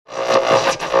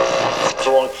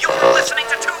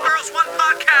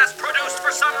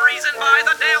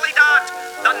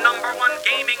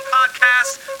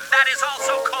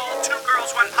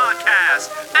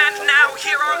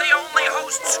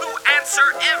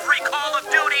answer every Call of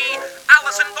Duty,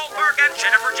 Allison Goldberg and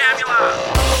Jennifer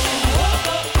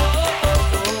Jamula.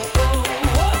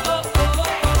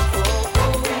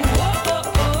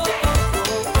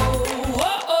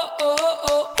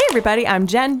 Everybody, I'm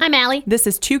Jen. I'm Allie. This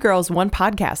is Two Girls, One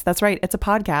Podcast. That's right, it's a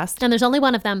podcast. And there's only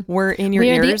one of them. We're in your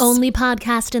ears. We're the only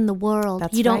podcast in the world.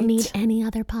 That's you don't right. need any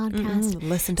other podcast.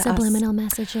 Listen to Subliminal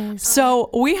messages. So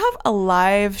we have a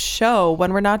live show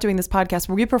when we're not doing this podcast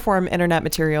where we perform internet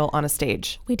material on a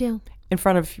stage We do. in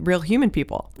front of real human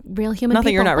people. Real human Not people.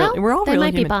 that you're not well, real. We're all they real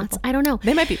might be human bots. people. I don't know.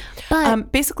 They might be.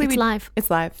 But basically, it's live.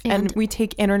 It's live. And And we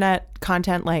take internet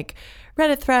content like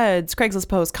Reddit threads, Craigslist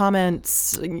posts,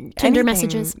 comments, Tinder anything.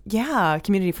 messages. Yeah,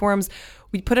 community forums.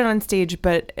 We put it on stage,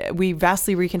 but we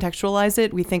vastly recontextualize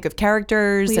it. We think of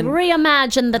characters We and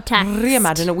reimagine the text.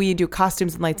 reimagine it. We do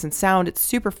costumes and lights and sound. It's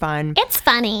super fun. It's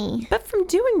funny. But from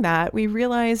doing that, we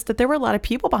realized that there were a lot of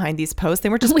people behind these posts. They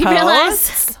weren't just We posts.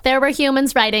 realized there were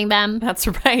humans writing them. That's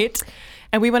right.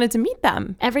 And we wanted to meet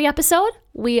them. Every episode,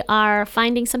 we are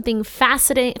finding something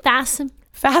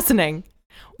Fascinating.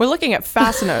 We're looking at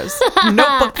fasteners,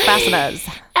 notebook fasteners.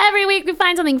 Every week we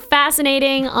find something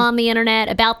fascinating on the internet,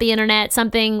 about the internet,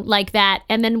 something like that,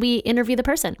 and then we interview the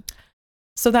person.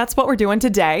 So that's what we're doing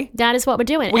today. That is what we're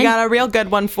doing. We And got a real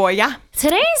good one for ya.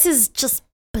 today's is just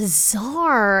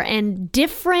bizarre and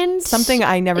different. Something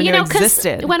I never knew 'cause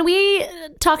existed. When we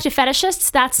talk to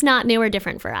fetishists, that's not new or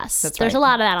different for us. That's There's right. a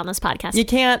lot of that on this podcast. You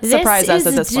can't surprise us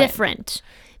at this This point. is different.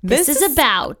 This This is- is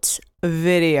about,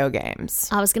 Video games.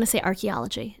 I was going to say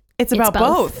archaeology. It's about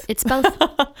both. It's both.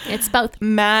 It's both.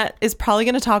 Matt is probably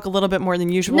going to talk a little bit more than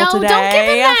usual No, today. don't give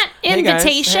him that Hey, guys.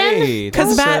 invitation. Hey,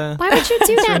 'Cause thanks, Matt- Why would you do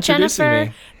thanks for that, introducing Jennifer?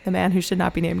 me. The man who should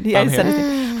not be named. Yeah, I'm he said here. his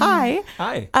name. Hi.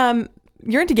 Hi.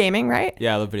 You're into gaming, right?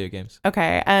 Yeah, I love video games.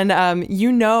 Okay. And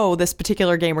you know this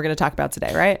particular game we're going to talk about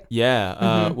today, right?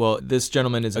 Yeah. Well, this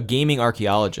gentleman is a gaming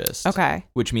archaeologist. Okay.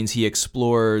 Which means he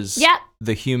explores Yep.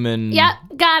 the human. Yep,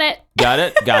 got it. Got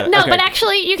it? Got it. No, Okay. but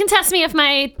actually, you can test me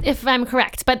if I'm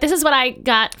correct. But this is what I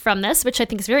got from this, which I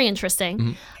think is very interesting.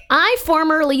 Mm-hmm. I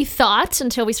formerly thought,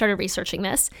 until we started researching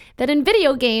this, that in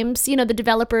video games, the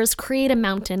developers create a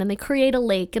mountain and they create a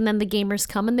lake, and then the gamers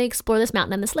come and they explore this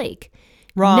mountain and this lake.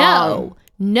 Wrong.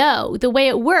 No. The way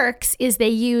it works is they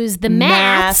use the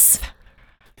maths.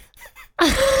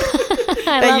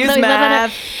 They use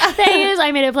math.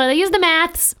 I made it play. They use the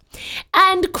maths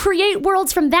and create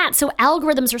worlds from that. So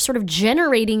algorithms are sort of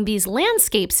generating these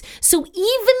landscapes. So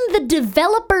even the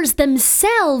developers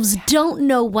themselves don't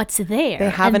know what's there. They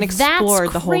haven't And that's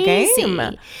explored the whole crazy. game.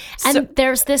 And So-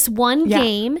 there's this one Yeah.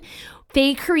 game,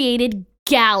 they created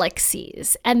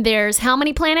galaxies. And there's how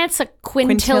many planets? A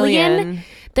quintillion.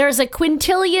 There's a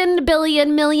quintillion,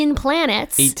 billion, million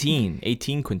planets. 18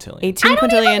 quintillion. 18 I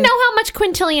don't quintillion. even know how much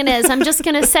quintillion is. I'm just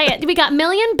going to say it. We got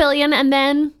million, billion, and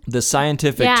then... The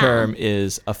scientific Yeah. term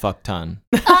is a fuck ton.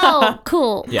 Oh,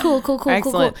 cool. Yeah. Cool.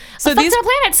 Excellent. So So these these- are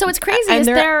planets. So it's crazy. and Is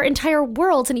they're- there entire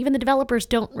worlds, and even the developers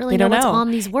don't really They know don't what's know.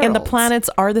 on these worlds. And the planets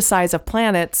are the size of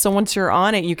planets. So once you're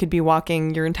on it, you could be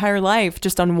walking your entire life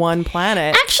just on one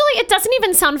planet. Actually, it doesn't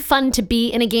even sound fun to be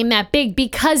in a game that big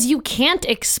because you can't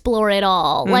explore it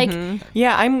all. Like,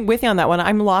 Yeah, I'm with you on that one.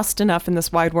 I'm lost enough in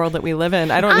this wide world that we live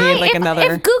in. I don't need like if, another.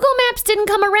 If Google Maps didn't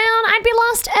come around, I'd be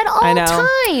lost at I all know.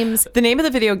 times. The name of the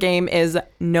video game is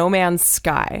No Man's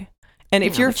Sky. And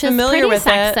if you're Which is familiar pretty with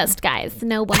it, sexist, guys.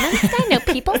 No woman's sky, no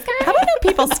people's sky. how about No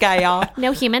People's Sky, y'all?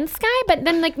 No human sky, but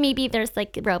then maybe there's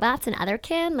robots and other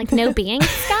kin, no being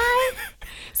sky.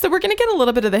 So we're going to get a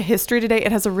little bit of the history today.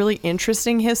 It has a really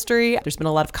interesting history. There's been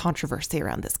a lot of controversy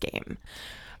around this game.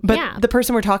 But Yeah. the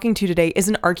person we're talking to today is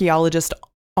an archaeologist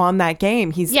on that game.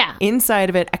 He's inside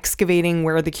of it, excavating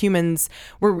where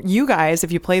you guys,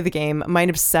 if you play the game, might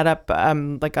have set up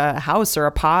like a house or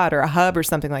a pod or a hub or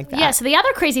something like that. Yeah, so the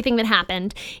other crazy thing that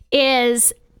happened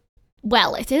is,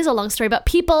 well, it is a long story, but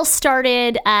people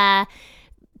started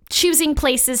choosing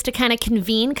places to kind of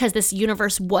convene because this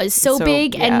universe was so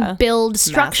big and build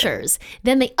structures.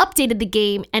 Then they updated the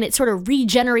game and it sort of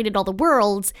regenerated all the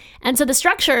worlds. And so the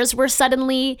structures were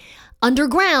suddenly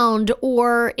underground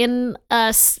or in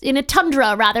a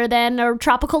tundra rather than a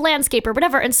tropical landscape or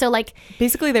whatever. And so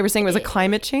basically they were saying it was a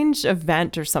climate change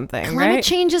event or something, right? Climate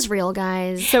change is real,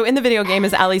 guys. So in the video game,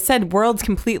 as Ali said, worlds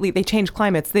they changed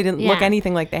climates. They didn't look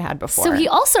anything like they had before. So he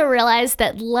also realized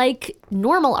that like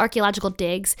normal archaeological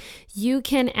digs, you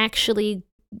can actually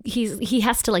he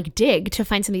has to dig to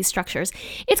find some of these structures.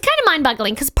 It's kind of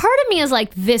mind-boggling because part of me is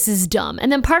like, this is dumb.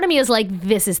 And then part of me is like,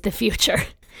 this is the future.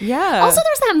 Yeah. Also,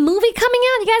 there's that movie coming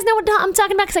out. You guys know what I'm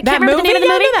talking about? Because I can't remember the name of the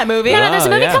Yeah, I movie. know that movie. No, there's a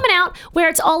Oh, movie yeah. coming out where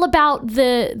it's all about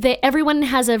the everyone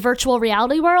has a virtual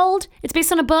reality world. It's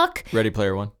based on a book. Ready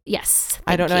Player One. Yes.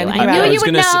 I don't know anything I about knew it. you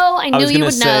would know. I knew you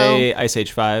would know. say Ice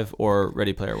Age 5 or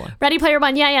Ready Player One. Ready Player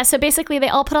One. Yeah. So basically, they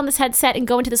all put on this headset and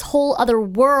go into this whole other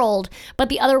world. But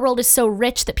the other world is so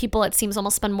rich that people, it seems,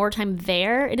 almost spend more time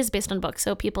there. It is based on books,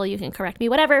 so people, you can correct me,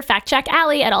 whatever. Fact check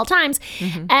Allie at all times.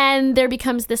 And there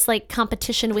becomes this like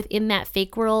competition within that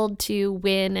fake world to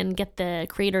win and get the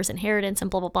creator's inheritance and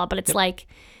blah blah blah. But it's like,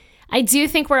 I do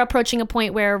think we're approaching a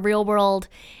point where real world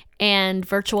and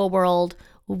virtual world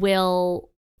will,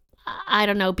 I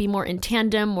don't know, be more in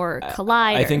tandem or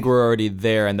collide. I think we're already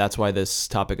there, and that's why this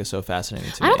topic is so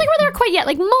fascinating to me. I don't think we're there quite yet.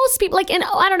 Like most people, like, and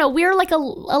I don't know, we're like a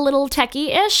little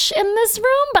techie-ish in this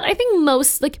room, but I think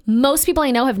most people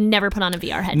I know have never put on a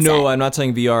VR headset. No, I'm not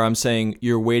saying VR. I'm saying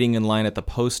you're waiting in line at the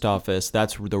post office.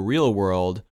 That's the real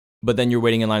world. But then you're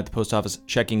waiting in line at the post office,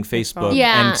 checking Facebook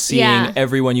and seeing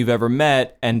everyone you've ever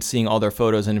met and seeing all their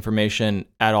photos and information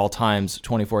at all times,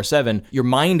 24/7. Your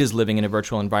mind is living in a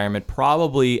virtual environment,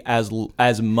 probably as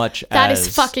much as... That is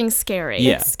fucking scary.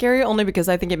 Yeah. It's scary only because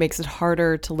I think it makes it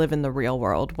harder to live in the real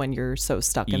world when you're so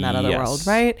stuck in that other world,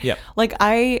 right? Yep. Like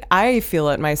I feel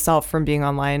it myself from being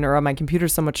online or on my computer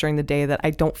so much during the day that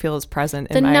I don't feel as present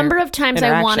in my The number of times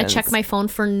I want to interactions. check my phone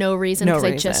for no reason because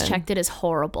I just checked it is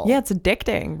horrible. Yeah, it's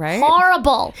addicting, right?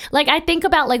 Horrible. Like I think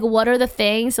about like what are the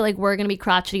things that like we're gonna be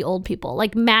crotchety old people.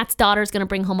 Like Matt's daughter's gonna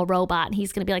bring home a robot and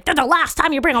he's gonna be like, "That's the last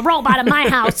time you bring a robot in my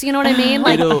house." You know what I mean?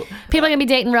 Like people are gonna be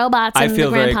dating robots. I and feel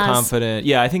the very grandpas. confident.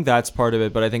 Yeah, I think that's part of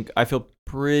it, but I feel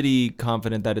pretty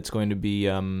confident that it's going to be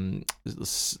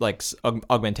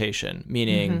augmentation,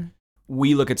 meaning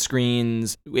we look at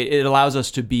screens. It allows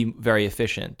us to be very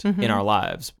efficient in our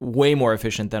lives, way more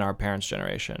efficient than our parents'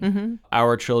 generation.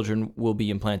 Our children will be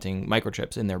implanting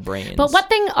microchips in their brains. But what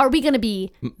thing are we going to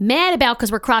be mad about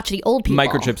because we're crotchety old people?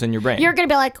 Microchips in your brain. You're going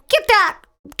to be like, get that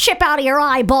chip out of your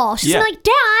eyeball. She's gonna be like,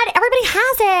 Dad, everybody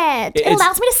has it. It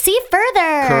allows me to see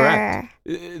further. Correct.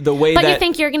 The way but that, you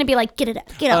think you're going to be like, get it up,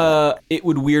 get up. It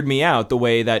would weird me out the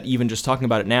way that even just talking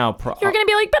about it now. You're going to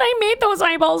be like, but I made those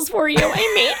eyeballs for you.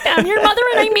 I made them. Your mother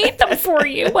and I made them for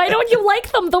you. Why don't you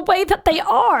like them the way that they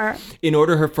are? In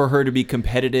order for her to be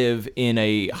competitive in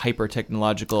a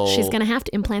hyper-technological... She's going to have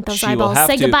to implant those eyeballs.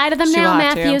 Say goodbye to them now,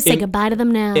 Matthew. Say goodbye to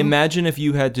them now. Imagine if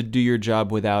you had to do your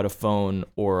job without a phone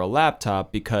or a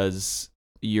laptop because...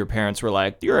 your parents were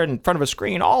like, you're in front of a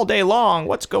screen all day long.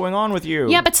 What's going on with you?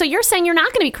 Yeah, but so you're saying you're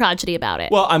not going to be crotchety about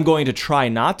it. Well, I'm going to try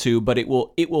not to, but it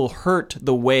will hurt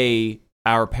the way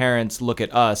our parents look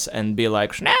at us and be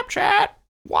like, Snapchat,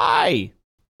 why?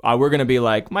 We're going to be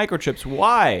like, microchips,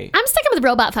 why? I'm sticking with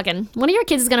robot fucking. One of your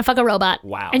kids is going to fuck a robot.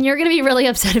 Wow. And you're going to be really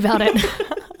upset about it.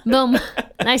 Boom.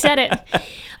 I said it.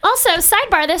 Also,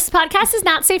 sidebar, this podcast is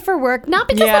not safe for work. Not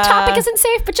because the topic isn't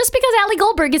safe, but just because Allie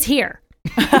Goldberg is here.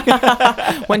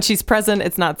 When she's present,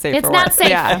 it's not safe. It's not work. safe.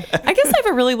 Yeah, I guess I have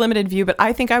a really limited view, but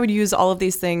I think I would use all of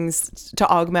these things to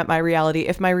augment my reality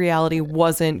if my reality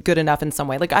wasn't good enough in some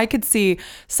way. Like I could see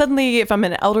suddenly if I'm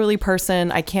an elderly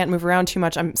person, I can't move around too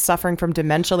much. I'm suffering from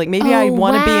dementia. Like maybe I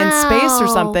want to be in space or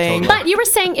something. But you were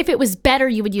saying if it was better,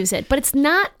 you would use it. But it's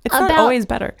not. It's not always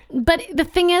better. But the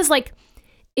thing is, like,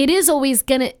 it is always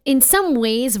gonna, in some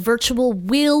ways, virtual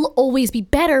will always be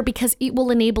better because it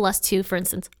will enable us to, for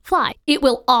instance, fly. It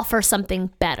will offer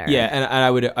something better. Yeah, and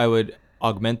I would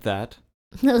augment that.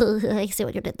 I see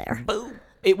what you did there.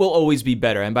 It will always be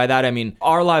better, and by that I mean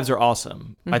our lives are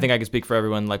awesome. I think I can speak for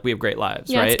everyone. Like we have great lives,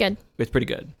 right? Yeah, it's good. It's pretty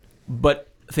good. But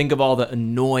think of all the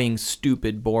annoying,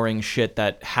 stupid, boring shit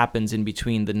that happens in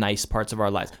between the nice parts of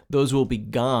our lives. Those will be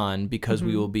gone because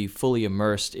we will be fully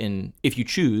immersed in, if you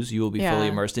choose, you will be fully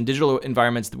immersed in digital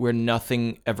environments where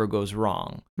nothing ever goes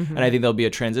wrong. And I think there'll be a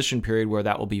transition period where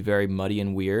that will be very muddy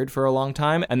and weird for a long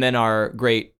time. And then our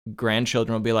great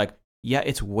grandchildren will be like, yeah,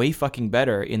 it's way fucking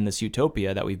better in this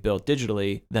utopia that we've built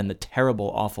digitally than the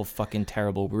terrible, awful, fucking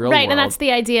terrible real world. Right, and that's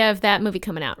the idea of that movie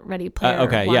coming out, Ready Player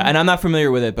okay, One. yeah, and I'm not familiar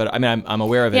with it, but I mean, I'm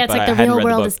aware of it. Yeah, it's but like I the hadn't real read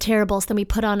world the is terrible, so then we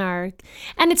put on our...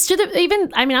 And it's true that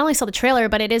even, I mean, I only saw the trailer,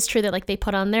 but it is true that like they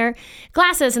put on their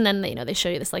glasses and then, you know, they show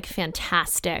you this like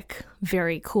fantastic,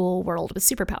 very cool world with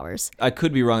superpowers. I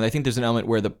could be wrong. I think there's an element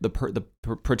where the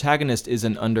protagonist is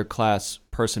an underclass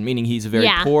person, meaning he's very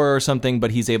poor or something,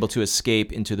 but he's able to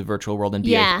escape into the virtual world and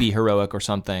be heroic or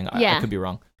something. I could be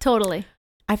wrong. Totally.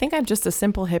 I think I'm just a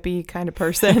simple hippie kind of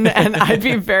person, and I'd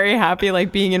be very happy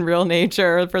like being in real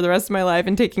nature for the rest of my life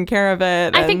and taking care of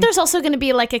it. I think there's also going to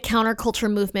be like a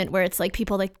counterculture movement where it's like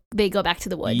people like they go back to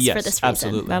the woods for this reason.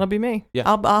 Absolutely. That'll be me. Yeah.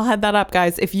 I'll head that up,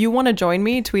 guys. If you want to join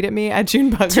me, tweet at me at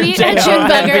JuneBugger. Tweet at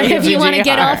JuneBugger if you want to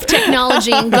get off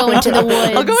technology and go into the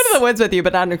woods. I'll go into the woods with you,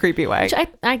 but not in a creepy way.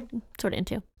 I sort of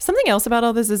into. Something else about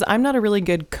all this is I'm not a really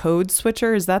good code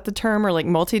switcher. Is that the term? Or like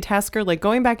multitasker? Like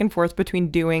going back and forth between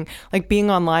doing like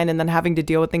being online and then having to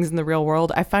deal with things in the real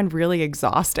world, I find really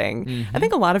exhausting. I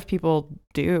think a lot of people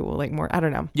do like more. I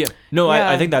don't know. Yeah. No, yeah.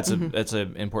 I think that's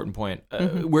an important point.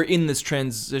 We're in this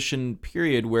transition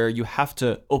period where you have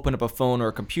to open up a phone or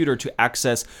a computer to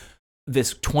access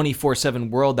this 24/7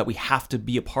 world that we have to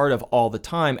be a part of all the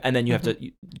time, and then you have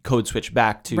to code switch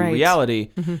back to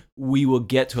reality. We will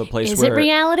get to a place where... Is it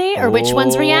reality, or which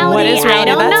one's reality? What is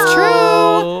reality? I don't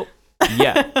know. True.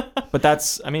 Yeah. But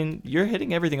that's, I mean, you're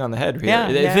hitting everything on the head here.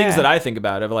 Things that I think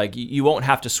about of like, you won't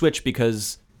have to switch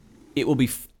because it will be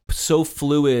so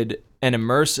fluid and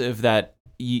immersive that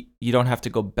you don't have to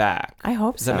go back. I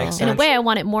hope Does that make sense? In a way, I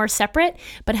want it more separate,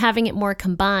 but having it more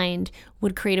combined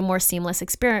would create a more seamless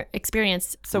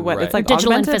experience. So what? Right. It's like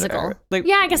digital and augmented, physical. Like,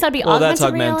 yeah, I guess that'd be that's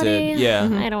augmented augmented. reality. Yeah.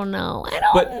 I don't know.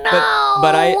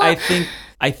 But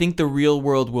I think the real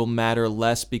world will matter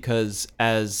less because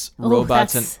as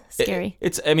robots that's and scary.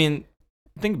 I mean,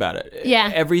 think about it.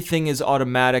 Yeah. Everything is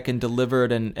automatic and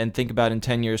delivered, and think about in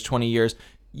 10 years, 20 years,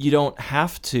 you don't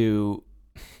have to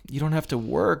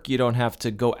work. You don't have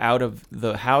to go out of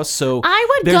the house. So I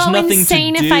would there's go nothing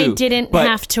insane to do. if I didn't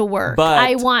have to work. But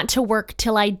I want to work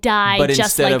till I die, but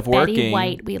just instead like of Betty working-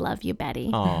 White. We love you, Betty.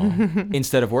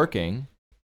 Instead of working,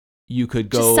 you could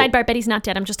go... Just sidebar, Betty's not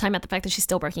dead. I'm just talking about the fact that she's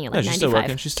still working at like 95. She's still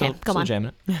working. She's still, Okay, go still on.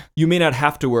 jamming it. You may not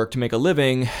have to work to make a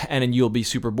living, and then you'll be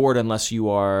super bored unless you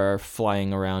are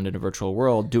flying around in a virtual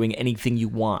world doing anything you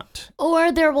want.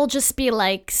 Or there will just be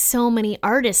like so many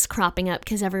artists cropping up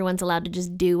because everyone's allowed to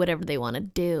just do whatever they want to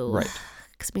do. Right.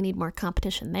 Because we need more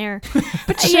competition there.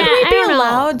 But should we be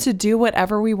allowed to do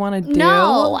whatever we want to do?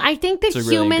 No, I think that That's a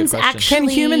really good humans question. actually... Can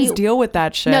humans deal with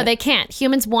that shit? No, they can't.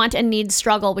 Humans want and need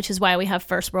struggle, which is why we have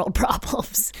first world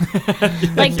problems.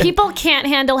 Like, people can't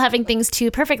handle having things too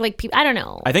perfect. Like, I don't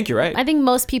know. I think you're right. I think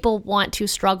most people want to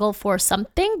struggle for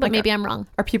something, but maybe I'm wrong.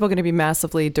 Are people going to be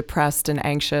massively depressed and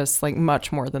anxious, like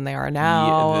much more than they are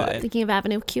now? Thinking of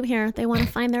Avenue Q here, they want to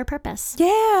find their purpose.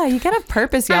 Yeah, you gotta have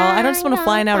purpose, y'all. I don't just want to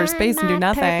fly in outer space and do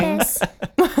nothing. Yeah.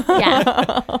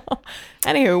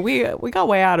 Anywho, we got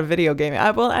way out of video gaming.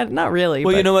 Not really.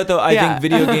 Well, but, you know what though? I yeah.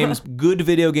 think good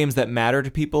video games that matter to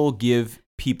people give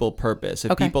people purpose.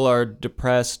 If people are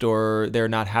depressed or they're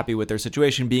not happy with their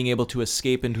situation, being able to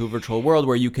escape into a virtual world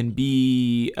where you can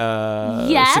be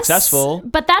successful.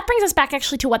 But that brings us back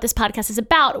actually to what this podcast is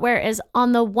about. Whereas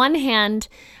on the one hand,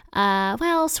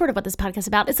 sort of what this podcast is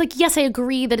about. It's like, yes, I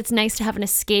agree that it's nice to have an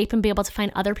escape and be able to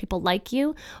find other people like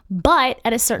you. But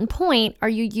at a certain point, are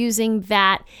you using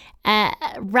that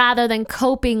rather than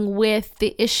coping with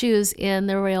the issues in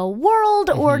the real world?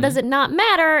 Or does it not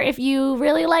matter if you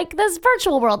really like this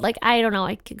virtual world? Like, I don't know.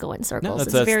 I could go in circles.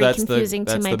 It's very confusing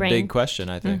to my brain. That's the big question,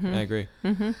 I think. I agree.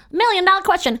 $1 million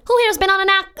question. Who here's been on an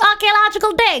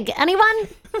archaeological dig? Anyone?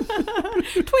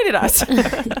 Tweeted us.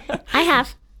 I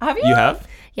have. Have you? You have?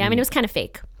 Yeah, I mean, it was kind of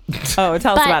fake. Oh,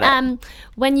 tell us about it.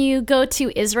 When you go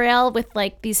to Israel with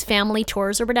like these family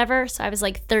tours or whatever, so I was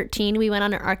like 13, we went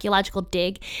on an archaeological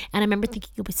dig, and I remember thinking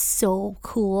it was so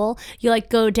cool. You like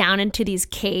go down into these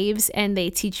caves and they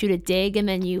teach you to dig, and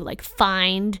then you like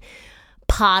find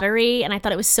pottery, and I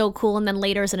thought it was so cool. And then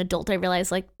later as an adult I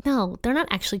realized, like, no, they're not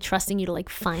actually trusting you to like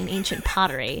find ancient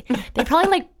pottery. They probably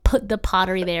like put the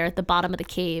pottery there at the bottom of the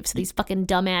cave so these fucking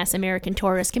dumbass American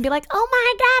tourists can be like, oh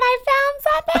my god, I found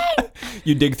something.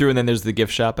 You dig through and then there's the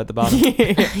gift shop at the bottom.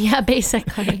 Yeah,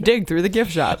 basically. Dig through the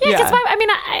gift shop. Yeah, because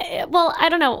I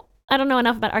don't know. I don't know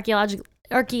enough about archaeology,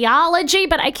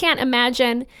 but I can't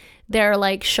imagine there are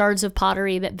like shards of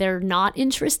pottery that they're not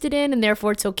interested in, and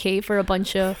therefore it's okay for a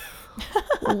bunch of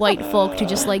white folk to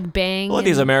just like bang. Let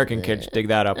these American kids dig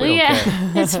that up. We don't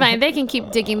care. It's fine. They can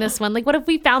keep digging this one. Like, what if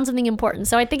we found something important?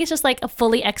 So I think it's just like a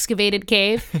fully excavated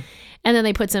cave, and then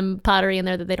they put some pottery in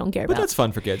there that they don't care But about. that's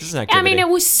fun for kids. It's an activity. I mean, it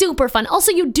was super fun.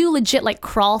 Also, you do legit like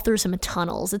crawl through some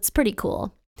tunnels. It's pretty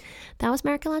cool. That was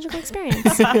my archaeological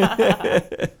experience. Dan,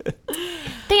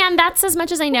 that's as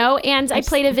much as I know. And I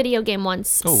played a video game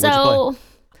once. Oh, what'd you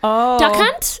play? Duck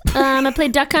Hunt. I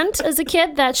played Duck Hunt as a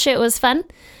kid. That shit was fun.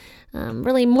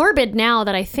 Really morbid now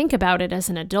that I think about it as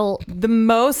an adult. The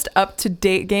most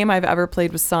up-to-date game I've ever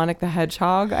played was Sonic the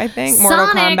Hedgehog, I think. Mortal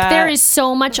Sonic, Kombat. there is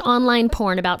so much online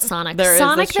porn about Sonic.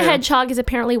 Sonic the Hedgehog is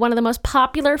apparently one of the most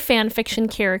popular fan fiction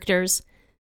characters.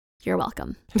 You're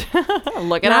welcome.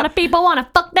 Look it A lot up. of people want to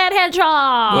fuck that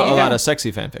hedgehog. Well, a lot of sexy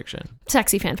fan fiction.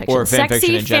 Sexy fan fiction. Or fan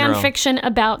fiction in general. fan fiction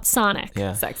about Sonic.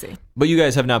 Yeah. Sexy. But you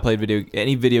guys have not played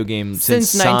any video game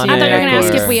since Sonic. I thought you were going to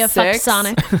ask or if we have fucked six.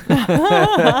 Sonic.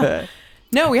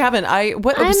 No, we haven't. I'm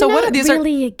so not what are these?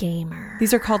 really a gamer.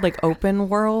 These are called like open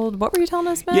world. What were you telling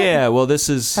us, Matt? Yeah, well, this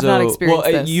is Have not experienced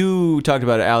this. You talked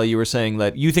about it, Allie. You were saying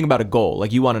that you think about a goal,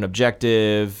 like you want an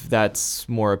objective that's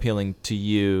more appealing to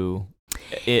you.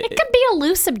 It could be a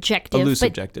loose objective.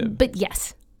 Objective. But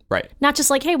yes. Right. Not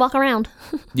just like, hey, walk around.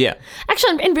 Yeah.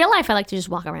 Actually, in real life, I like to just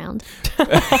walk around. But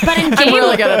in game, I'm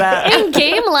really good at that. In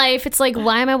game life, it's like,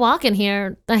 why am I walking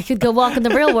here? I could go walk in the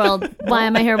real world. Why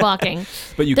am I here walking?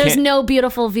 But There's no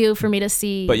beautiful view for me to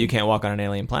see. But you can't walk on an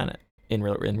alien planet in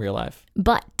real life.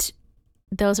 But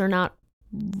those are not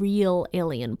real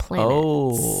alien planets.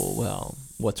 Oh, well,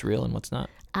 what's real and what's not?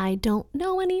 I don't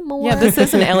know anymore. Yeah, this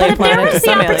is an alien but planet. But if there was the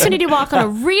Some opportunity to walk on a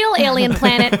real alien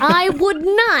planet, I would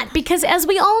not. Because as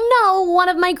we all know, one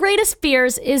of my greatest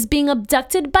fears is being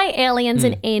abducted by aliens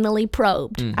and anally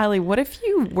probed. Allie, what if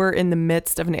you were in the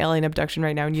midst of an alien abduction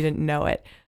right now and you didn't know it?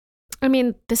 I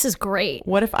mean, this is great.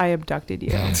 What if I abducted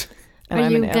you? Are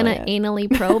you gonna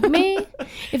anally probe me?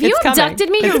 If you abducted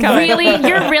me,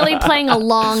 you're really playing a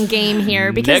long game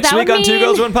here. Because next that week would on Two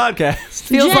Girls One Podcast,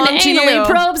 feels Jen long to anally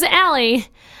you. probes Allie.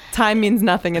 Time means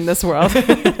nothing in this world.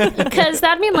 Because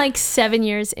that'd mean like 7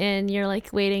 years in, you're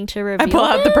like waiting to reveal. I pull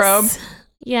out the probe.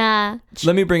 Yeah.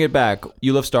 Let me bring it back.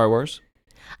 You love Star Wars?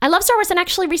 I love Star Wars, and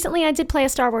actually recently I did play a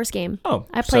Star Wars game. Oh,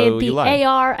 I played so you the lied.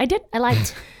 AR. I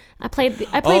liked. I played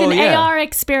an AR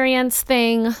experience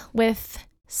thing with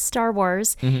Star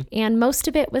Wars, and most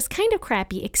of it was kind of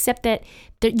crappy, except that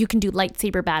you can do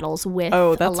lightsaber battles with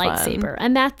a lightsaber, fun.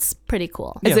 and that's pretty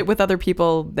cool. Is it with other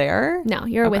people there? No,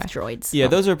 you're with droids. Yeah,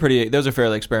 those are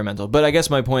fairly experimental. But I guess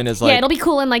my point is like, yeah, it'll be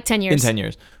cool in like 10 years. In 10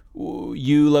 years.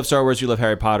 You love Star Wars, you love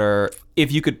Harry Potter.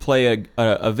 If you could play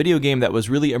a video game that was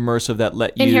really immersive, that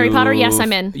let you... In Harry Potter, yes,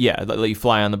 I'm in. Yeah, that let you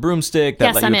fly on the broomstick, that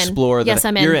yes, let I'm you explore. In. Yes,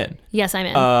 I'm in. You're in. Yes, I'm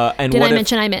in. And Did I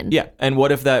mention I'm in? Yeah, and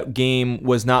what if that game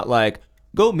was not like,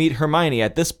 go meet Hermione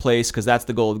at this place because that's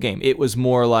the goal of the game. It was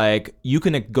more like you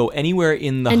can go anywhere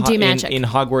in the and do magic. in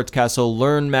Hogwarts Castle,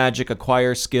 learn magic,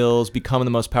 acquire skills, become the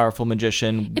most powerful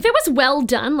magician. If it was well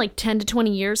done, like 10 to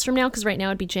 20 years from now, because right now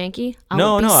it'd be janky.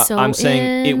 I'm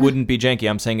saying it wouldn't be janky.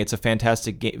 I'm saying it's a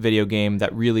fantastic video game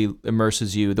that really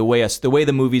immerses you the way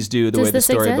the movies do, the way the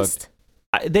storybook.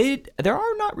 There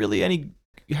are not really any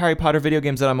Harry Potter video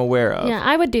games that I'm aware of. Yeah,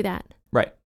 I would do that.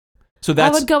 Right. So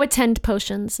I would go attend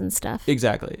potions and stuff.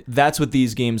 Exactly. That's what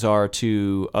these games are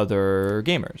to other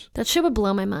gamers. That shit would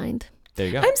blow my mind. There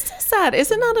you go. I'm still sad.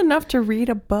 Is it not enough to read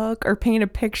a book or paint a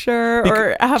picture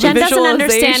or have Jen a visualization? doesn't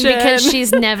understand because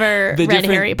she's never read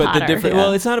Harry Potter.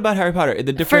 Well, it's not about Harry Potter.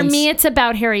 The difference, for me, it's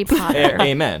about Harry Potter.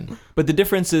 Amen. But the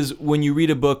difference is when you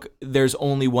read a book, there's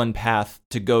only one path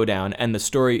to go down, and the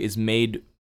story is made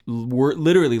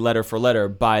literally letter for letter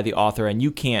by the author, and you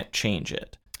can't change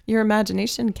it. Your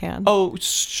imagination can. Oh,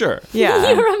 sure.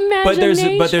 Yeah. Your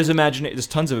imagination. But there's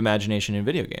tons of imagination in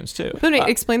video games too. But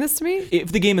explain this to me.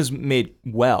 If the game is made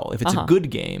well, if it's a good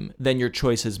game, then your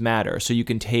choices matter. So you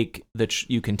can take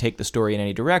the story in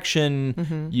any direction.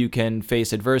 Mm-hmm. You can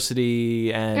face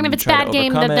adversity and if it's try bad to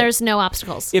game, overcome then it. there's no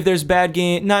obstacles. If there's bad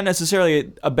game, not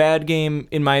necessarily a bad game.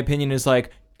 In my opinion, is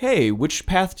like, hey, which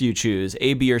path do you choose,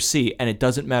 A, B, or C? And it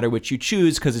doesn't matter which you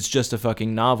choose because it's just a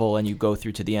fucking novel and you go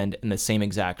through to the end in the same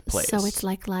exact place. So it's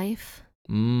like life?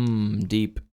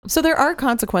 Deep. So there are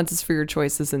consequences for your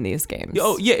choices in these games.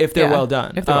 Oh, yeah, if they're well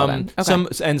done. If they're well done.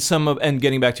 Okay. And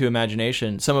getting back to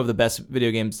imagination, some of the best video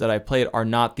games that I've played are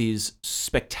not these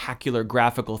spectacular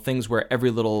graphical things where every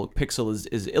little pixel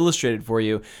is illustrated for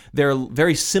you. They're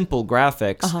very simple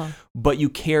graphics, but you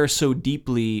care so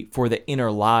deeply for the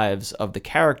inner lives of the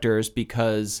characters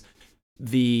because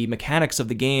the mechanics of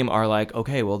the game are like,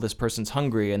 okay, well, this person's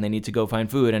hungry and they need to go find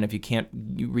food, and if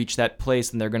you reach that place,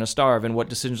 then they're going to starve, and what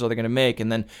decisions are they going to make?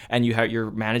 And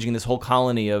you're managing this whole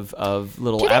colony of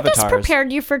little avatars. Do you think this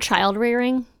prepared you for child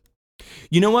rearing?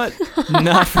 You know what?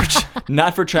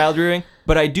 Not for child rearing,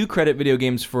 but I do credit video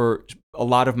games for a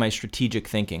lot of my strategic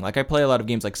thinking. Like I play a lot of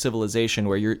games like Civilization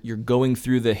where you're going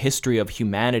through the history of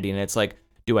humanity, and it's like,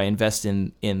 do I invest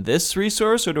in this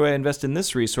resource or do I invest in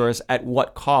this resource? At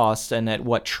what cost and at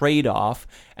what trade-off?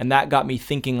 And that got me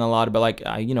thinking a lot about, like,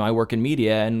 I work in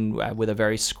media and with a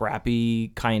very scrappy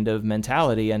kind of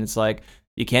mentality. And it's like,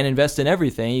 you can't invest in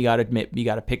everything. You got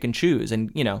to pick and choose.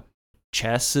 And,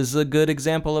 chess is a good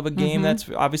example of a game that's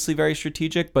obviously very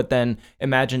strategic, but then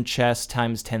imagine chess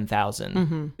times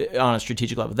 10,000 on a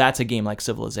strategic level. That's a game like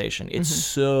Civilization. It's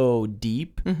so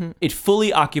deep. It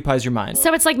fully occupies your mind.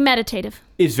 So it's like meditative.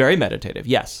 It's very meditative.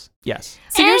 Yes.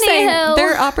 So you're saying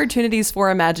there are opportunities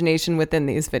for imagination within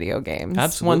these video games.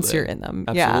 Absolutely. Once you're in them.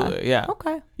 Absolutely. Yeah.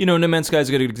 Okay. No Man's Sky is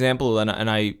a good example, and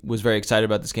I was very excited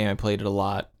about this game. I played it a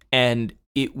lot, and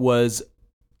it was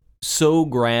so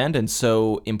grand and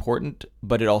so important,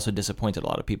 but it also disappointed a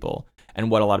lot of people. And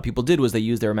what a lot of people did was they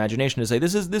used their imagination to say,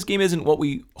 this game isn't what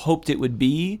we hoped it would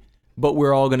be, but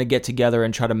we're all going to get together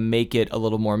and try to make it a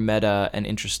little more meta and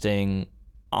interesting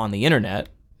on the internet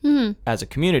as a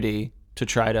community to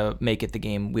try to make it the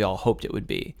game we all hoped it would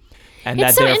be. And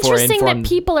it's that so therefore interesting that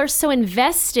people are so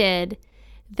invested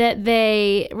that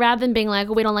they, rather than being like,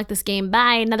 oh, we don't like this game,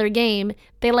 buy another game,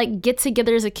 they like get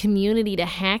together as a community to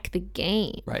hack the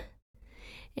game. Right.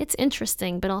 It's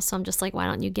interesting, but also I'm just like, why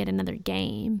don't you get another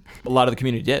game? A lot of the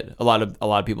community did. A lot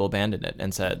of people abandoned it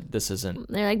and said, this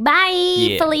isn't. They're like,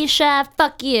 bye, Felicia,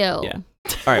 fuck you. Yeah. All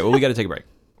right, well, we got to take a break.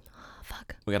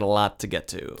 Fuck. We got a lot to get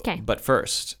to. Okay. But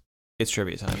first, it's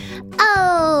trivia time.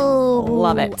 Oh.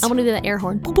 Love it. I want to do that air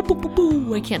horn. Boo, boo, boo, boo,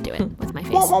 boo. I can't do it with my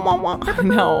face. No.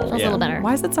 That was a little better.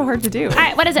 Why is it so hard to do? All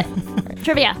right, what is it?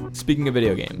 Trivia. Speaking of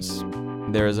video games,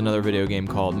 there is another video game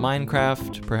called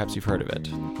Minecraft. Perhaps you've heard of it.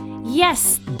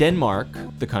 Yes. Denmark,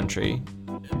 the country,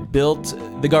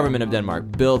 the government of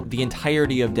Denmark built the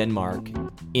entirety of Denmark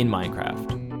in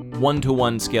Minecraft.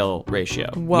 1-to-1 scale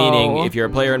ratio. Whoa. Meaning, if you're a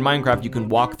player in Minecraft, you can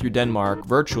walk through Denmark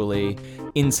virtually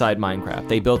inside Minecraft.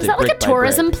 They built Is it that like brick a by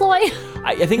tourism brick. ploy?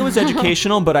 I think it was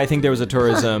educational, but I think there was a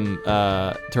tourism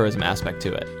aspect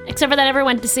to it. Except for that, everyone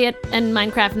went to see it in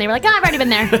Minecraft, and they were like, oh, I've already been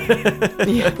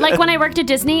there. Like when I worked at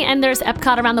Disney, and there's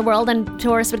Epcot around the world, and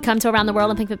tourists would come to around the world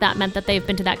and think that meant that they've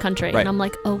been to that country. Right. And I'm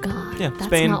like, oh, God, Yeah, that's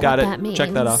Spain, not got what it. that means. Check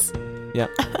that off. Yeah.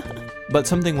 But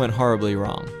something went horribly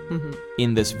wrong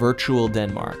in this virtual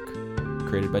Denmark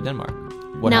created by Denmark.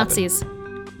 What Nazis. happened?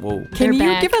 Whoa. Can They're you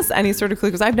back. give us any sort of clue?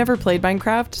 Because I've never played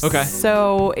Minecraft. Okay.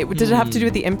 So did it have to do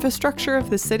with the infrastructure of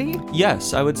the city?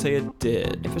 Yes, I would say it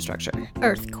did. Infrastructure.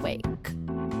 Earthquake.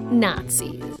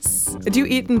 Nazis. Do you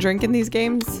eat and drink in these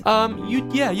games? You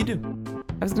do.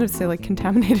 I was going to say like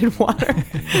contaminated water,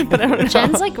 but I don't know.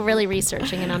 Jen's like really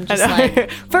researching, and I'm just like,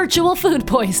 virtual food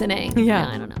poisoning. Yeah.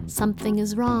 I don't know. Something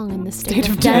is wrong in the state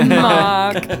of of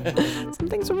Denmark. Some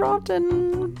things are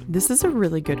rotten. This is a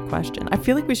really good question. I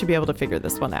feel like we should be able to figure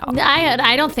this one out.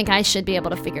 I don't think I should be able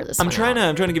to figure this I'm one trying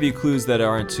out. to give you clues that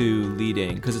aren't too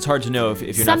leading because it's hard to know if you're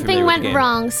not Something familiar with the went game.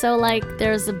 wrong, so like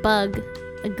there's a bug,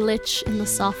 a glitch in the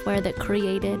software that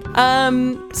created.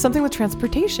 Something with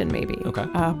transportation, maybe. Okay.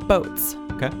 Boats.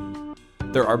 Okay.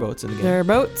 There are boats in the game. There are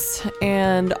boats,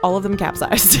 and all of them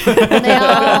capsized. They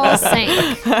all sank.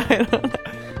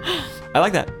 I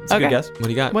like that. It's a Okay. good guess. What do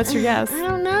you got? What's your guess? I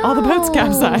don't know. All the boats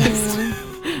capsized.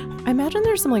 I imagine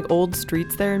there's some like old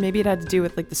streets there, and maybe it had to do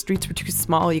with like the streets were too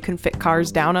small, you couldn't fit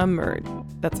cars down them, or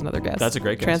that's another guess. That's a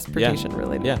great guess. Transportation Yeah.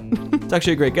 related. Yeah, it's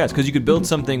actually a great guess because you could build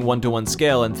something 1-to-1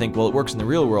 scale and think, well, it works in the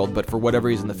real world, but for whatever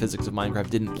reason, the physics of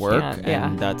Minecraft didn't work. Yeah.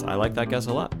 And I like that guess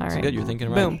a lot. All It's right. good. You're thinking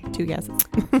right. Boom. 2 guesses.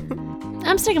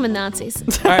 I'm sticking with Nazis.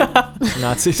 All right.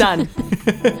 Nazis. Done.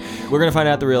 We're gonna find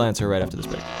out the real answer right after this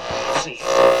break.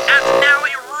 And now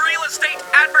a real estate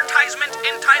advertisement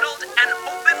entitled An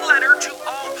Open Letter to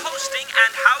All Posting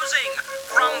and Housing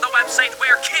from the website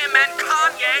where Kim and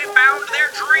Kanye found their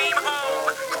dream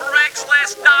home,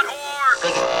 Craigslist.org.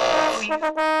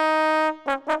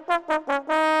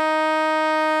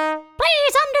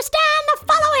 Please understand the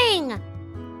following.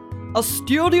 A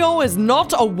studio is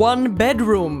not a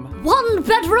 1-bedroom. 1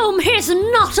 bedroom is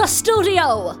not a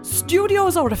studio.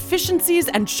 Studios are efficiencies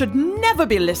and should never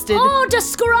be listed. Or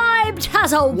described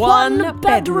as a 1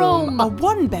 bedroom. A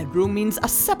 1-bedroom means a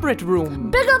separate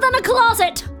room, Bigger than a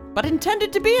closet. but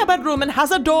intended to be a bedroom and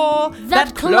has a door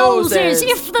That closes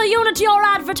if the unit you're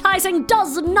advertising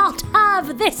does not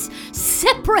have this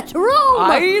separate room.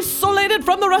 Isolated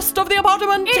from the rest of the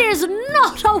apartment. It is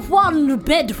not a 1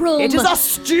 bedroom. It is a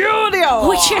studio.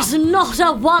 Which is not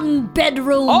a 1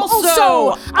 bedroom.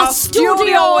 Also, a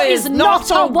studio is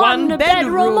not a 1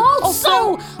 bedroom.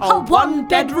 Also, a 1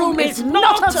 bedroom is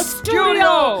not a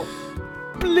studio.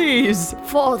 Please,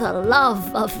 For the love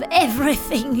of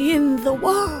everything in the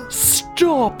world.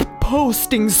 stop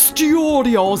posting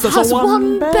studios as Has a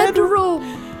 1 1-bedroom. bedroom.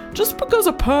 Just because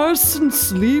a person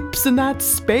sleeps in that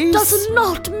space Does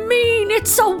not mean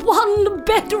it's a 1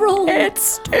 bedroom. it's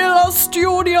still a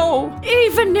studio.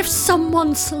 Even if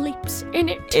someone sleeps in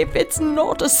it. If it's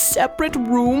not a separate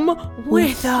room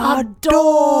with a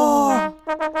door.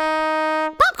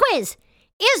 Pop quiz.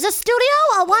 Is a studio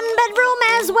a 1 bedroom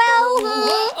as well?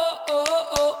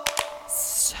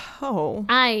 So,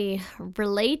 I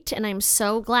relate, and I'm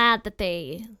so glad that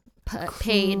they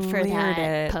paid for Cleared that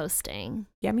it. posting.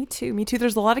 yeah, me too. Me too.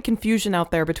 There's a lot of confusion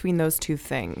out there between those two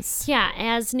things. Yeah,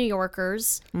 as New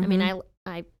Yorkers, I mean,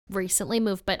 I recently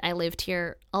moved, but I lived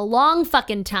here a long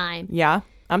fucking time. Yeah,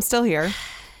 I'm still here.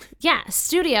 Yeah,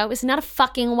 studio is not a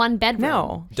fucking one bedroom.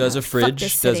 No. Does a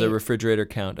refrigerator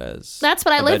count as? That's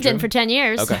what I lived bedroom? in for 10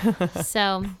 years. Okay.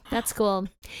 So that's cool.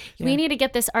 Yeah. We need to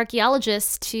get this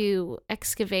archaeologist to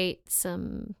excavate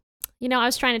some. I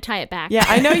was trying to tie it back. Yeah,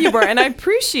 I know you were, and I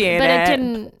appreciate but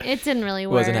it. But it didn't really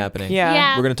work. It wasn't happening.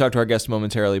 Yeah. We're going to talk to our guest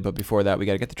momentarily, but before that, we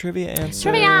got to get the trivia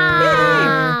answer.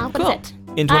 Trivia! What Cool.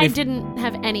 is it? I didn't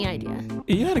have any idea.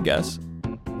 You had a guess.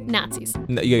 Nazis.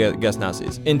 No, you got to guess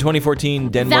Nazis. In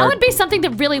 2014, Denmark... That would be something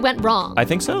that really went wrong. I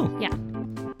think so. Yeah.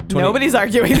 Nobody's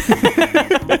arguing.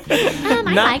 I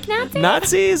like Nazis.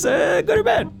 Nazis, good or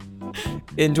bad?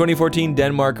 In 2014,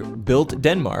 Denmark built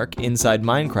Denmark inside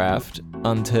Minecraft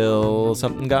until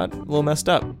something got a little messed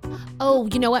up. Oh,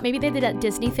 you know what? Maybe they did that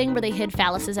Disney thing where they hid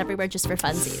phalluses everywhere just for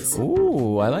funsies.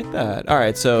 Ooh, I like that. All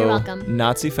right, so You're welcome.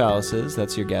 Nazi phalluses,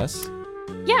 that's your guess.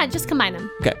 Yeah, just combine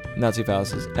them. Okay, Nazi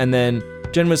phalluses. And then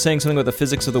Jen was saying something about the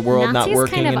physics of the world Nazis not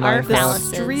working kind of in are Minecraft.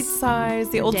 phalluses. Street size.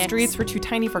 The old Dicks. streets were too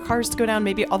tiny for cars to go down.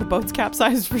 Maybe all the boats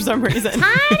capsized for some reason.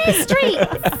 Tiny streets.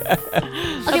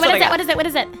 Okay, what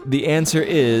is it? The answer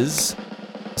is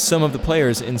some of the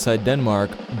players inside Denmark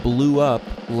blew up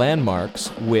landmarks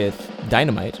with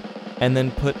dynamite and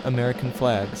then put American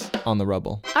flags on the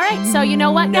rubble. All right, so you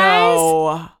know what,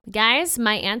 No. Guys,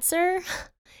 my answer,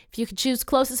 if you could choose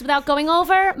closest without going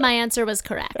over, my answer was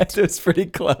correct. It was pretty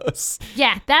close.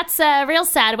 Yeah, that's a real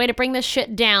sad way to bring this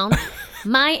shit down.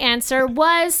 My answer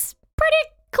was pretty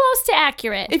close to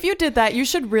accurate. If you did that, you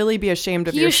should really be ashamed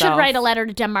of You yourself. should write a letter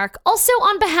to Denmark. Also,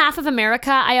 on behalf of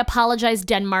America, I apologize,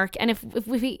 Denmark. And if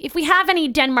we have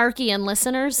any Denmarkian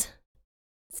listeners,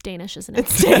 it's Danish, isn't it?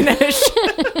 It's Danish.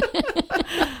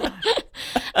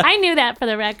 I knew that for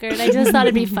the record. I just thought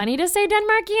it'd be funny to say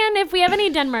Denmarkian. If we have any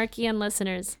Denmarkian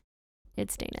listeners,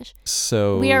 it's Danish.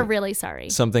 So We are really sorry.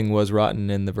 something was rotten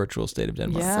in the virtual state of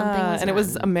Denmark. Something Yeah, was and it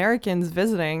was wrong. Americans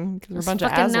visiting because we're a Those bunch of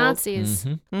fucking assholes. Nazis.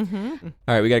 Mm-hmm.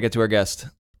 All right, we got to get to our guest.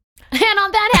 And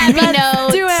on that happy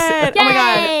note, Do it! Oh my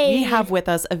god. Yay! We have with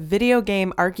us a video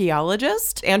game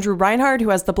archaeologist, Andrew Reinhardt, who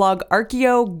has the blog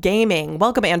Archeo Gaming.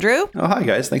 Welcome, Andrew. Oh, hi,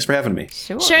 guys. Thanks for having me.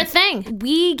 Sure thing.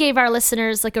 We gave our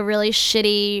listeners like a really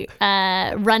shitty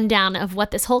rundown of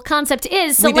what this whole concept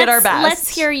is. So We did our best. Let's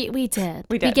hear you. We did.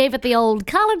 We did. gave it the old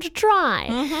college try.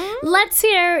 Mm-hmm. Let's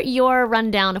hear your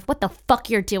rundown of what the fuck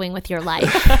you're doing with your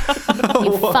life.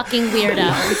 You fucking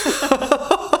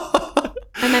weirdo.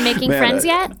 Am I making friends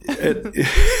yet?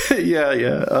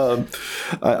 Yeah.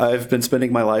 I've been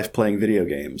spending my life playing video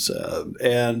games.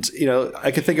 And,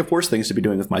 I could think of worse things to be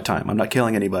doing with my time. I'm not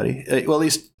killing anybody. Well,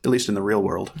 at least in the real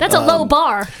world. That's a low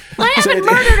bar. I haven't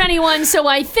murdered anyone, so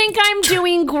I think I'm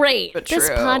doing great. This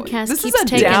true. podcast This is keeps a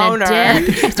taking downer. a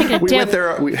dip. Keeps taking a We dip. went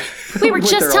there. We were went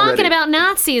just there talking already. about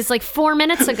Nazis like 4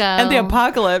 minutes ago. And the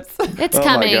apocalypse. It's Oh my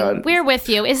coming. God. We're with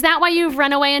you. Is that why you've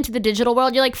run away into the digital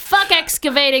world? You're like, fuck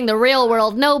excavating the real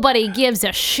world. Nobody gives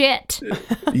a shit.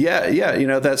 Yeah.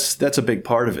 That's a big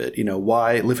part of it.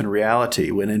 Why live in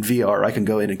reality when in VR I can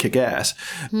go in and kick ass?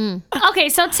 Okay,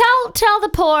 so tell the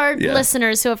poor Yeah.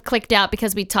 listeners who have clicked out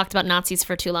because we talked about Nazis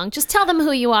for too long. Just tell them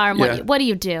who you are and Yeah. what do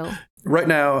you do? Right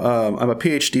now, I'm a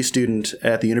PhD student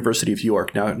at the University of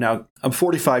York. Now I'm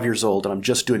 45 years old and I'm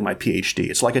just doing my PhD.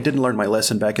 It's like I didn't learn my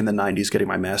lesson back in the 90s getting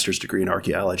my master's degree in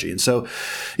archaeology. And so,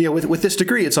 with this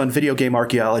degree, it's on video game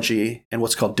archaeology and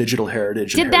what's called digital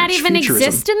heritage. Did and that heritage even futurism.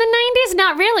 exist in the 90s?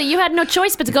 Not really. You had no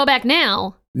choice but to go back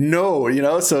now. No,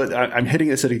 so I'm hitting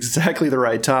this at exactly the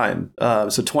right time.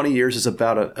 So 20 years is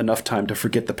about enough time to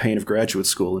forget the pain of graduate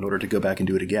school in order to go back and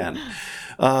do it again.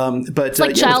 But It's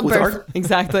like childbirth.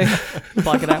 Exactly.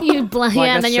 Block it out. You Block and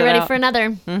that then you're shit ready out. for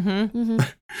another.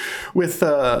 With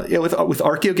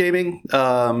archeo gaming,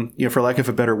 for lack of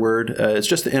a better word, it's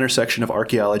just the intersection of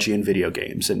archaeology and video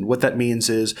games. And what that means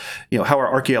is, how are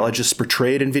archaeologists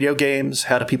portrayed in video games?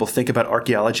 How do people think about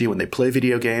archaeology when they play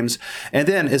video games? And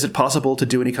then, is it possible to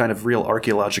do any kind of real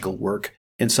archaeological work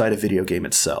inside a video game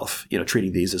itself?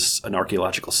 Treating these as an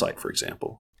archaeological site, for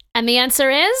example. And the answer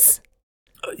is?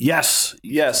 Yes,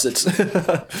 it's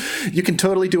you can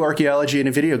totally do archaeology in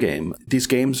a video game. These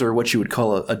games are what you would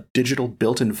call a digital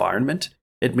built environment.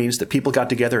 It means that people got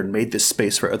together and made this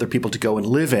space for other people to go and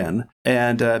live in.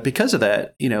 And because of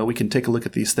that, we can take a look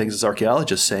at these things as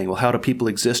archaeologists saying, well, how do people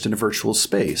exist in a virtual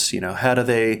space? How do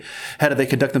they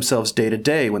conduct themselves day to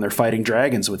day when they're fighting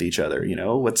dragons with each other?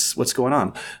 What's going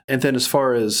on? And then as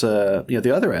far as,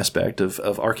 the other aspect of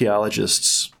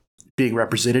archaeologists being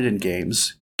represented in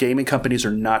games, gaming companies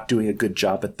are not doing a good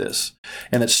job at this.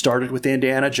 And it started with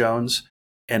Indiana Jones.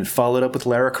 and followed up with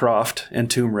Lara Croft and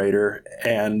Tomb Raider,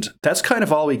 and that's kind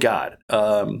of all we got. There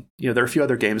are a few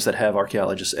other games that have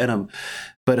archaeologists in them,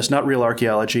 but it's not real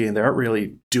archaeology, and they aren't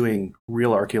really doing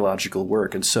real archaeological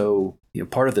work. And so,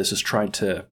 part of this is trying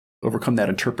to overcome that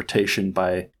interpretation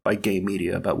by game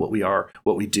media about what we are,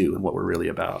 what we do, and what we're really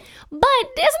about. But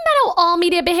isn't that how all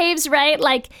media behaves, right?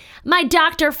 Like, my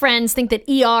doctor friends think that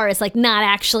ER is like not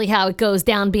actually how it goes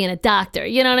down being a doctor.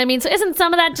 You know what I mean? So isn't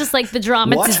some of that just like the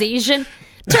dramatization?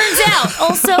 Turns out,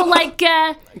 also like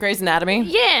Grey's Anatomy.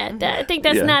 Yeah, I think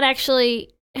that's not actually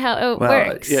how it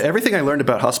works. Yeah, everything I learned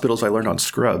about hospitals, I learned on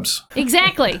Scrubs.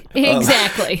 Exactly.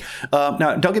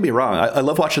 Now, don't get me wrong. I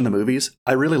love watching the movies.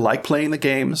 I really like playing the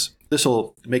games. This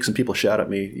will make some people shout at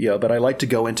me, but I like to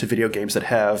go into video games that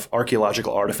have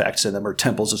archaeological artifacts in them or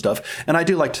temples and stuff. And I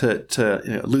do like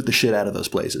to loot the shit out of those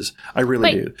places. I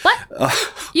really do.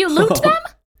 What? You loot them?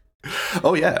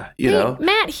 Oh, yeah.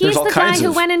 Matt, he's the guy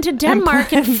who went into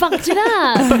Denmark and fucked it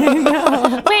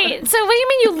up. Wait, so what do you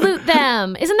mean you loot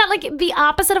them? Isn't that like the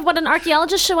opposite of what an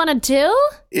archaeologist should want to do?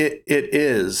 It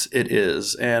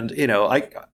is. And,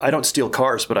 I don't steal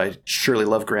cars, but I surely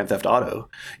love Grand Theft Auto,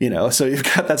 so you've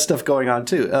got that stuff going on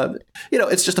too.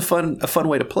 It's just a fun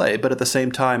way to play. But at the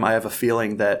same time, I have a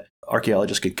feeling that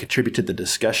archaeologists could contribute to the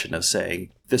discussion of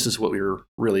saying, this is what we're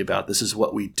really about. This is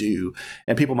what we do.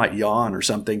 And people might yawn or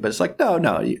something, but it's like,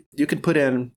 no, you can put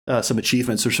in some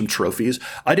achievements or some trophies.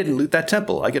 I didn't loot that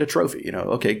temple. I get a trophy,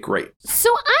 Okay, great. So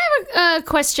I have a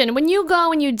question. When you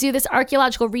go and you do this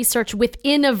archaeological research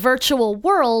within a virtual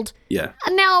world, yeah.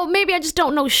 Now, maybe I just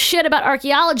don't know shit about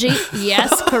archaeology.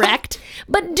 Yes, correct.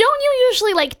 But don't you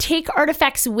usually like take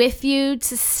artifacts with you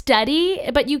to study?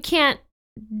 But you can't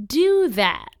do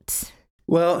that.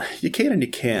 Well, you can and you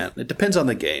can't. It depends on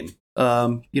the game.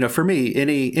 For me,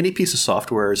 any piece of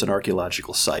software is an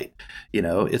archaeological site.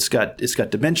 It's got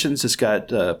dimensions, it's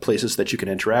got places that you can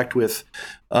interact with,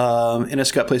 and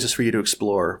it's got places for you to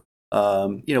explore.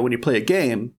 When you play a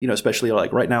game, especially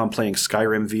like right now I'm playing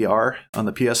Skyrim VR on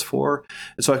the PS4.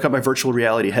 And so I've got my virtual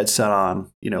reality headset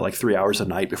on, like 3 hours a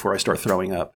night before I start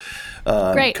throwing up.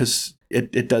 Great. Because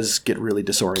it does get really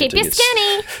disorienting. Keep you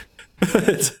skinny.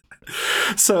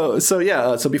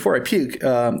 So before I puke,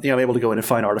 I'm able to go in and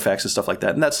find artifacts and stuff like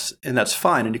that. And that's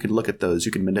fine. And you can look at those.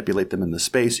 You can manipulate them in the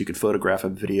space. You can photograph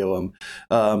them, video them,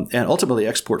 and ultimately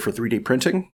export for 3D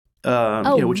printing.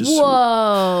 Which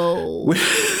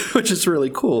is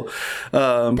really cool.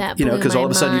 Because all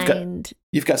of a sudden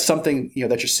you've got something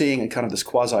that you're seeing in kind of this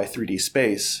quasi 3D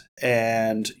space,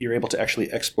 and you're able to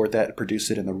actually export that and produce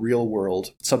it in the real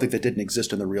world, something that didn't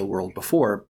exist in the real world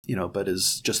before, but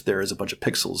is just there as a bunch of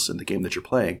pixels in the game that you're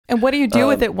playing. And what do you do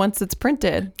with it once it's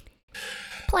printed?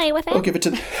 Play with it. Oh, give it to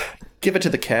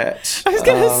the cats. I was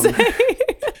gonna say.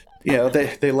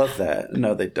 They love that.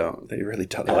 No, they don't. They really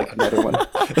don't. They like another one.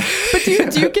 But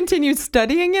do you continue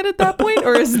studying it at that point,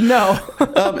 or is no?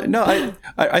 No,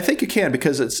 I think you can,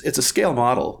 because it's a scale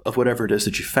model of whatever it is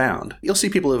that you found. You'll see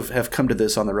people have come to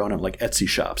this on their own in like Etsy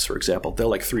shops, for example. They'll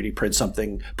like 3D print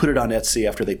something, put it on Etsy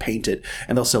after they paint it,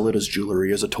 and they'll sell it as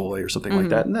jewelry, as a toy, or something like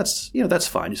that. And that's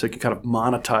fine. So you can kind of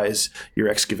monetize your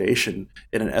excavation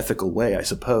in an ethical way, I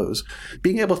suppose.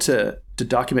 Being able to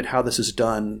document how this is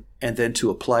done and then to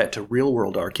apply it to real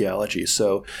world archaeology.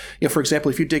 So, for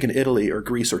example, if you dig in Italy or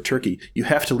Greece or Turkey, you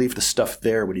have to leave the stuff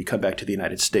there when you come back to the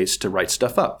United States to write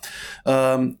stuff up.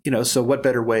 So what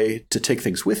better way to take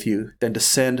things with you than to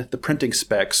send the printing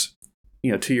specs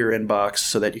to your inbox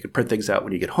so that you can print things out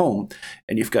when you get home,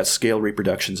 and you've got scale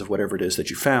reproductions of whatever it is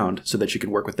that you found so that you can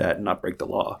work with that and not break the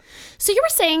law. So you were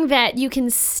saying that you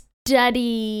can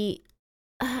study,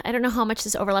 I don't know how much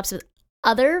this overlaps with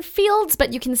other fields,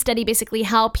 but you can study basically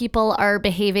how people are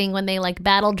behaving when they like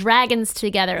battle dragons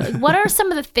together. Like, what are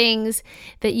some of the things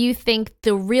that you think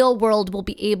the real world will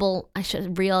be able,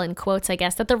 real in quotes, I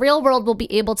guess, that the real world will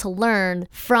be able to learn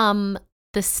from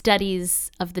the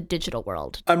studies of the digital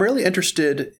world? I'm really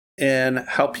interested in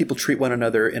how people treat one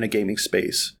another in a gaming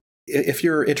space. If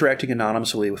you're interacting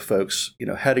anonymously with folks,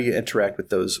 how do you interact with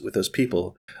those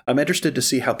people? I'm interested to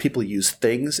see how people use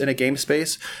things in a game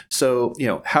space. So,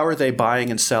 how are they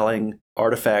buying and selling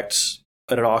artifacts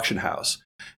at an auction house?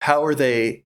 What are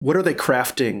they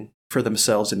crafting for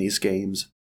themselves in these games,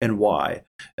 and why?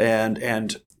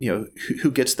 And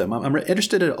who gets them? I'm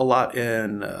interested a lot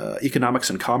in economics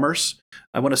and commerce.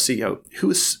 I want to see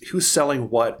who's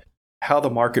selling what, how the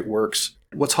market works.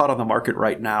 What's hot on the market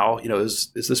right now?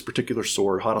 Is this particular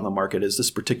sword hot on the market? Is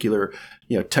this particular,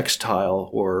 textile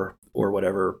or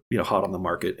whatever, hot on the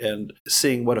market, and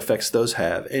seeing what effects those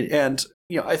have. And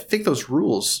I think those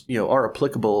rules, are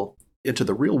applicable into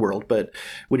the real world. But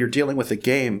when you're dealing with a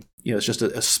game, it's just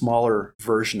a smaller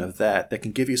version of that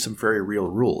can give you some very real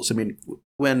rules. I mean,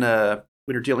 when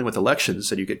you're dealing with elections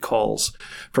and you get calls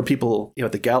from people,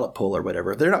 at the Gallup poll or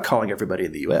whatever, they're not calling everybody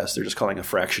in the US. They're just calling a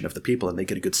fraction of the people, and they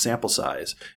get a good sample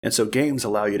size. And so games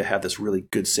allow you to have this really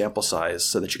good sample size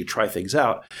so that you can try things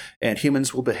out. And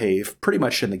humans will behave pretty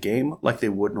much in the game like they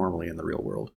would normally in the real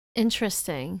world.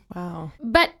 Interesting. Wow.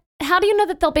 But how do you know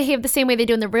that they'll behave the same way they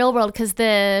do in the real world? Because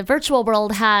the virtual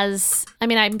world has,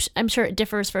 I'm sure it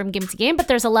differs from game to game, but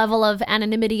there's a level of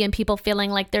anonymity and people feeling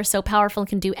like they're so powerful and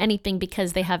can do anything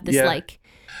because they have this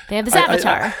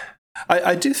avatar.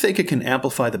 I do think it can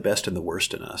amplify the best and the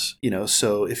worst in us.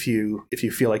 So if you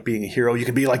feel like being a hero, you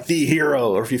can be like the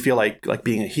hero, or if you feel like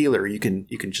being a healer, you can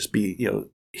just be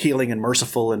healing and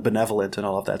merciful and benevolent and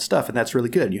all of that stuff, and that's really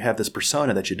good. You have this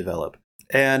persona that you develop.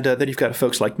 And then you've got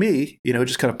folks like me,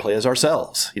 just kind of play as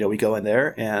ourselves. We go in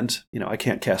there and, I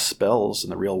can't cast spells in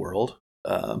the real world,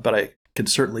 but I can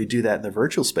certainly do that in the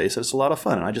virtual space. It's a lot of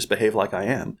fun, and I just behave like I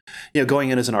am. Going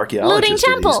in as an archaeologist. Looting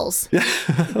temples.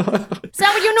 Is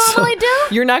that what you normally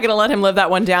do? You're not going to let him live that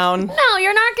one down? No,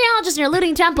 you're an archaeologist and you're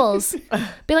looting temples.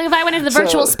 Be like if I went into the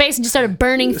virtual space and just started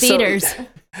burning theaters.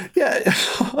 Yeah.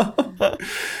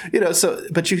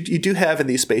 But you do have in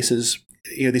these spaces,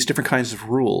 these different kinds of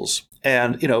rules.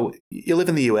 And, you live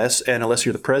in the U.S., and unless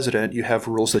you're the president, you have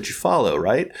rules that you follow,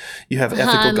 right? You have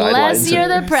ethical guidelines. Unless you're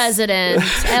the president.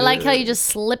 I like how you just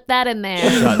slipped that in there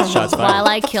Shots while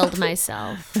I killed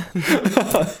myself.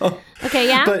 Okay,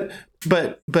 yeah?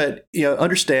 But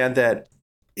understand that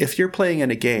if you're playing in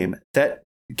a game, that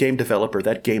game developer,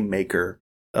 that game maker,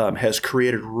 has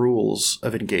created rules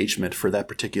of engagement for that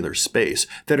particular space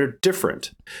that are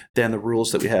different than the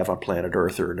rules that we have on planet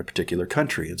Earth or in a particular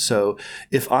country. And so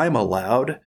if I'm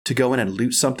allowed to go in and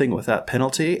loot something without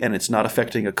penalty and it's not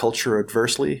affecting a culture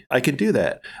adversely, I can do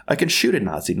that. I can shoot a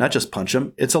Nazi, not just punch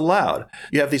him. It's allowed.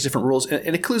 You have these different rules, and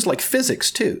it includes like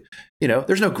physics too.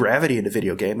 There's no gravity in a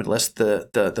video game unless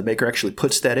the maker actually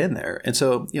puts that in there. And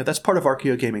so, that's part of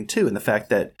archaeogaming too, and the fact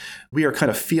that we are kind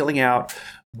of feeling out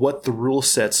what the rule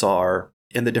sets are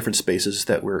in the different spaces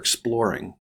that we're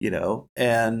exploring,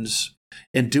 and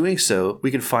in doing so, we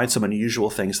can find some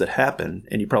unusual things that happen.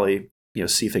 And you probably,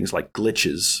 see things like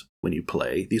glitches when you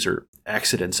play. These are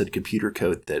accidents in computer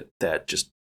code that just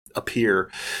appear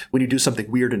when you do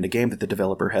something weird in the game that the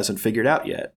developer hasn't figured out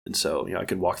yet. And so, I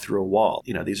can walk through a wall.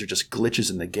 These are just glitches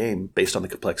in the game based on the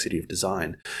complexity of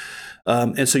design.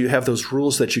 And so you have those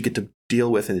rules that you get to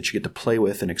deal with and that you get to play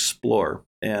with and explore.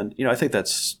 And, I think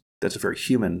that's a very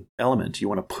human element. You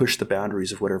want to push the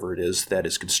boundaries of whatever it is that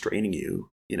is constraining you,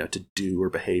 to do or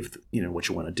behave, what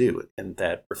you want to do. And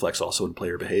that reflects also in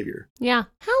player behavior. Yeah.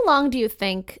 How long do you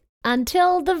think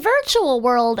until the virtual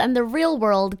world and the real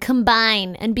world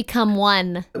combine and become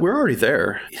one? We're already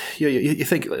there. You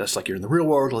think it's like you're in the real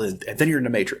world and then you're in the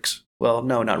Matrix. Well,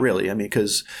 no, not really.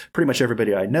 Because pretty much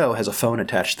everybody I know has a phone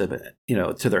attached to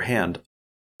them, to their hand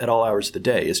at all hours of the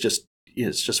day. It's just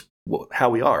how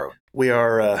we are. We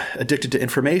are addicted to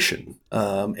information,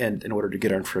 and in order to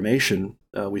get our information,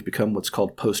 we've become what's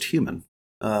called post-human.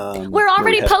 We're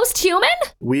already post-human?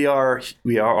 We are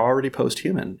already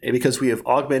post-human because we have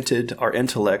augmented our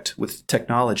intellect with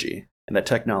technology. And that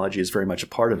technology is very much a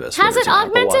part of us. Has it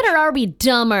augmented, or are we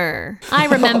dumber? I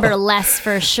remember less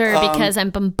for sure because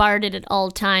I'm bombarded at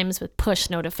all times with push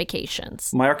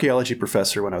notifications. My archaeology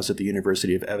professor, when I was at the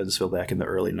University of Evansville back in the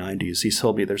early 90s, he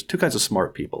told me there's two kinds of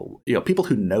smart people. People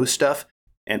who know stuff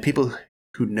and people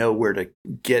who know where to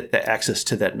get the access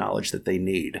to that knowledge that they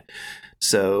need.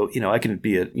 So, I can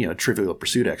be a Trivial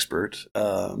Pursuit expert,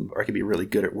 or I can be really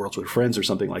good at Worlds with Friends or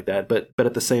something like that. But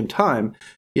at the same time,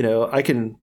 I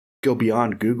can go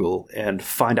beyond Google and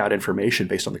find out information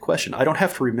based on the question. I don't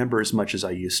have to remember as much as I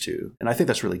used to. And I think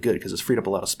that's really good because it's freed up a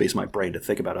lot of space in my brain to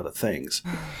think about other things.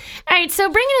 All right, so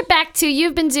bringing it back to,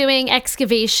 you've been doing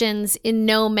excavations in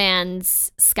No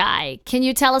Man's Sky. Can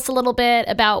you tell us a little bit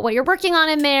about what you're working on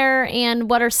in there and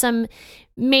what are some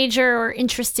major or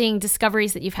interesting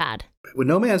discoveries that you've had? When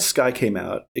No Man's Sky came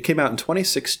out, it came out in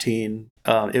 2016.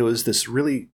 It was this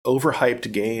really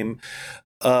overhyped game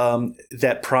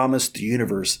that promised the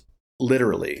universe.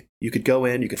 Literally, you could go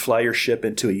in, you could fly your ship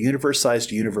into a universe-sized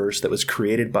universe that was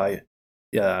created by,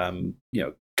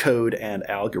 code and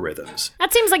algorithms.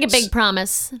 That seems like a big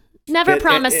promise. Never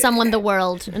promise someone the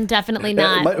world, and definitely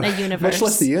not a universe. Much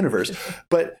less the universe.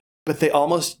 But they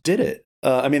almost did it.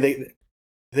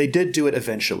 They did do it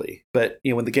eventually. But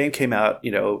when the game came out,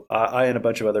 I and a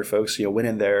bunch of other folks, went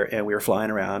in there and we were flying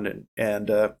around and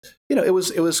it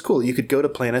was cool. You could go to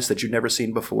planets that you'd never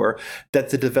seen before, that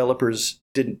the developers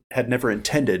had never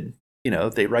intended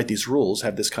they write these rules,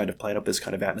 have this kind of planet, this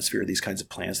kind of atmosphere, these kinds of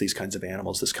plants, these kinds of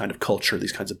animals, this kind of culture,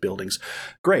 these kinds of buildings.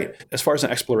 Great. As far as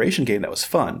an exploration game, that was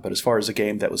fun. But as far as a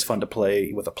game that was fun to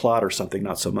play with a plot or something,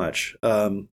 not so much.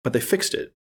 But they fixed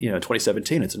it. In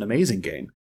 2017, it's an amazing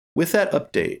game. With that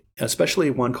update, especially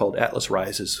one called Atlas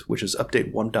Rises, which is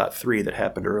update 1.3 that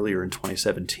happened earlier in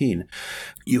 2017,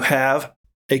 you have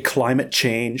a climate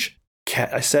change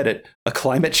a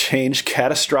climate change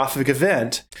catastrophic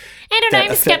event. And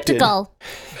I'm skeptical.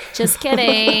 Just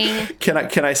kidding.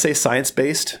 Can I say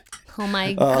science-based? Oh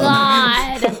my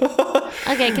God.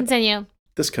 Okay, continue.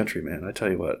 This country, man, I tell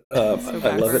you what. I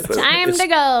love it. But time to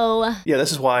go. Yeah,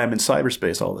 this is why I'm in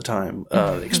cyberspace all the time,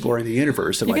 exploring the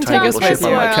universe in my tiny little ship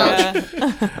on my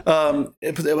couch.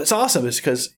 It's awesome. It's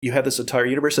because you have this entire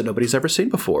universe that nobody's ever seen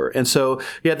before. And so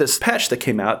you had this patch that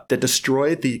came out that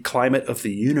destroyed the climate of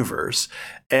the universe.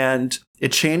 And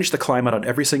it changed the climate on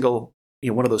every single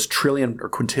one of those trillion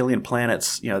or quintillion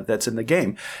planets, that's in the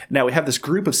game. Now we have this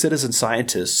group of citizen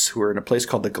scientists who are in a place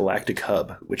called the Galactic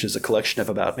Hub, which is a collection of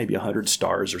about maybe 100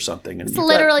 stars or something. And it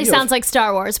literally sounds like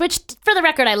Star Wars, which, for the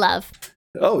record, I love.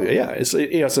 Oh yeah, it's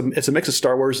a mix of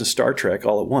Star Wars and Star Trek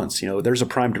all at once. There's a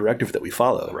prime directive that we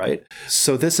follow, right?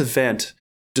 So this event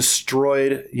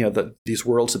destroyed these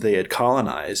worlds that they had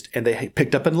colonized, and they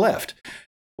picked up and left.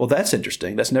 Well, that's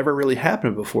interesting. That's never really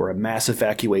happened before, a mass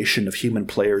evacuation of human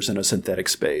players in a synthetic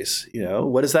space.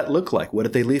 What does that look like? What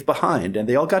did they leave behind? And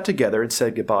they all got together and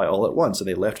said goodbye all at once. And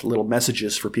they left little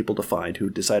messages for people to find who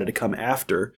decided to come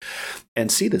after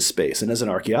and see this space. And as an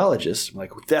archaeologist, I'm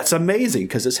like, that's amazing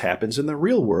because this happens in the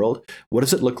real world. What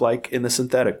does it look like in the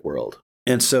synthetic world?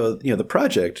 And so, the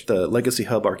project, the Legacy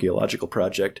Hub Archaeological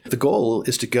Project, the goal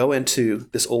is to go into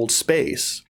this old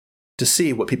space to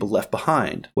see what people left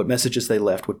behind, what messages they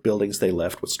left, what buildings they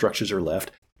left, what structures are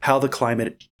left, how the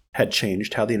climate had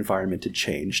changed, how the environment had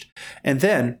changed. And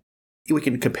then we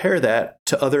can compare that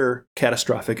to other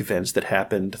catastrophic events that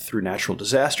happened through natural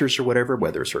disasters or whatever,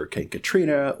 whether it's Hurricane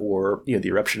Katrina or the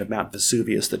eruption of Mount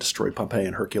Vesuvius that destroyed Pompeii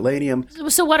and Herculaneum.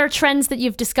 So what are trends that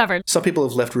you've discovered? Some people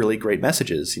have left really great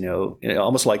messages,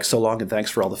 almost like "So long and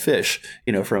thanks for all the fish,"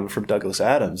 from Douglas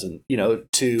Adams, and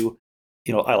to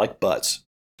I like butts.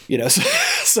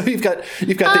 So you've got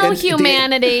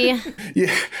humanity.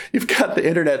 You've got the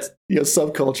internet,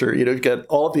 subculture. You've got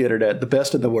all of the internet, the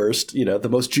best and the worst. The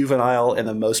most juvenile and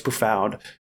the most profound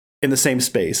in the same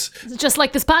space. Just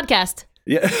like this podcast.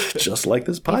 Yeah, just like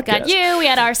this podcast. We've got you. We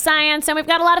had our science, and we've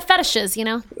got a lot of fetishes.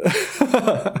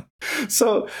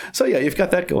 So yeah, you've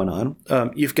got that going on.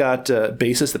 You've got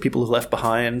bases that people have left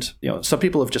behind. Some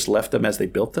people have just left them as they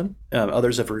built them.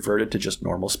 Others have reverted to just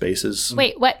normal spaces.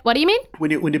 Wait, what? What do you mean?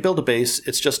 When you build a base,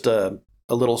 it's just a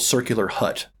little circular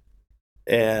hut,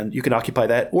 and you can occupy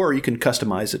that, or you can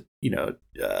customize it.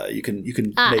 You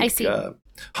can make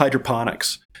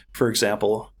hydroponics, for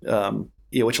example.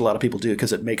 Which a lot of people do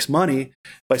because it makes money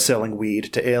by selling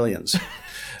weed to aliens.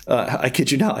 I kid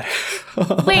you not.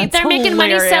 Wait, they're making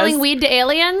money selling weed to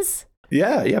aliens?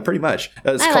 Yeah, pretty much.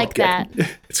 I like that.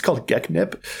 It's called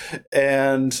Geknip,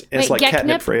 and it's like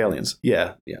catnip for aliens.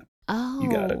 Yeah. Oh.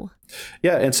 You got it.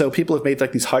 Yeah, and so people have made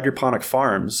like these hydroponic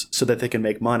farms so that they can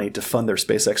make money to fund their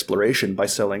space exploration by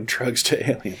selling drugs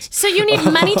to aliens. So you need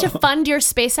money to fund your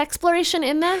space exploration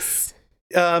in this?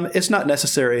 It's not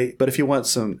necessary, but if you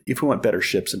want better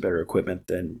ships and better equipment,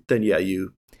 then yeah,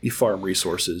 you farm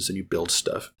resources and you build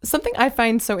stuff. Something I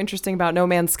find so interesting about No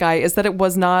Man's Sky is that it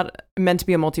was not meant to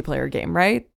be a multiplayer game,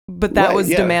 right? But that was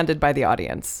demanded by the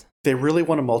audience. They really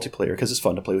want a multiplayer because it's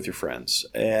fun to play with your friends.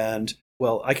 And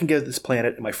well, I can get to this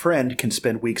planet and my friend can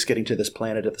spend weeks getting to this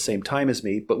planet at the same time as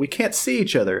me, but we can't see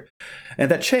each other.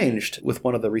 And that changed with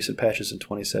one of the recent patches in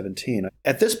 2017.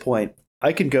 At this point,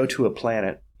 I can go to a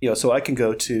planet. So I can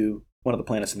go to one of the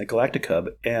planets in the Galactic Hub,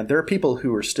 and there are people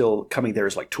who are still coming there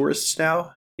as like tourists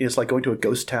now. It's like going to a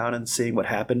ghost town and seeing what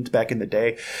happened back in the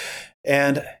day.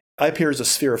 And I appear as a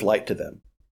sphere of light to them,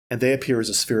 and they appear as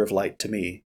a sphere of light to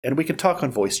me. And we can talk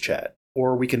on voice chat,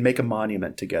 or we can make a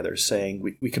monument together saying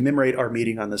we commemorate our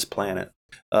meeting on this planet.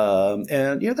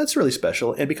 And that's really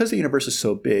special. And because the universe is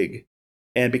so big,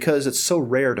 and because it's so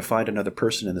rare to find another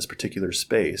person in this particular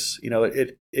space,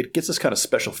 it gets this kind of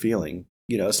special feeling.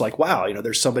 It's like, wow,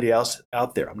 there's somebody else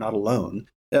out there. I'm not alone.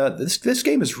 This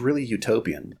game is really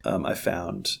utopian, I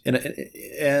found.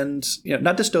 And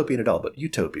not dystopian at all, but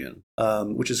utopian,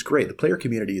 which is great. The player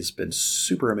community has been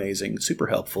super amazing, super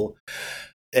helpful,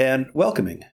 and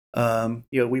welcoming.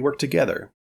 We work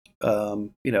together.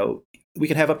 We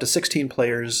can have up to 16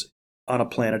 players on a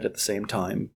planet at the same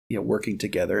time. working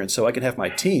together. And so I can have my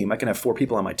team, I can have 4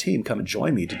 people on my team come and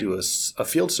join me to do a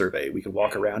field survey. We can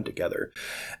walk around together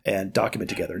and document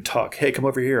together and talk. Hey, come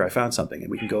over here. I found something.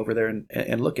 And we can go over there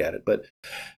and look at it.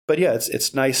 But yeah,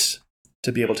 it's nice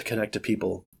to be able to connect to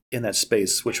people in that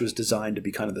space, which was designed to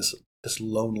be kind of this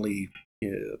lonely,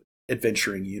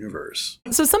 adventuring universe.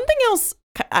 So something else,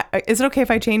 is it okay if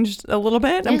I changed a little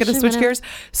bit? I'm going to switch gears.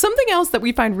 Something else that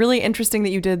we find really interesting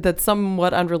that you did that's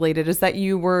somewhat unrelated is that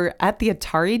you were at the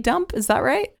Atari dump. Is that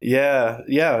right? Yeah.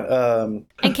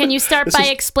 And can you start by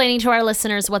explaining to our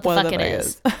listeners what the fuck it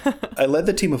is? I led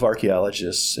the team of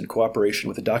archaeologists in cooperation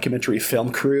with a documentary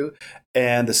film crew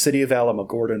and the city of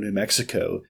Alamogordo, New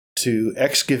Mexico, to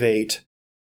excavate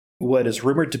what is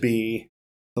rumored to be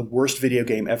the worst video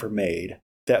game ever made.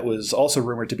 That was also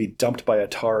rumored to be dumped by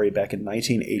Atari back in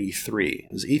 1983.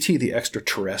 It was E.T. the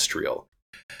Extraterrestrial.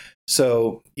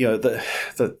 So,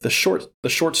 the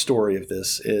short story of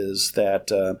this is that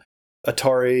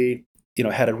Atari,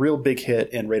 had a real big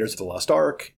hit in Raiders of the Lost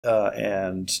Ark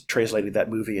and translated that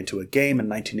movie into a game in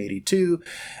 1982.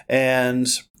 And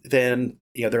then,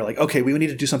 they're like, okay, we need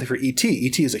to do something for E.T.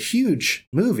 E.T. is a huge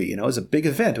movie, it was a big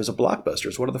event. It was a blockbuster. It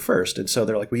was one of the first. And so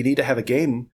they're like, we need to have a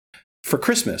game for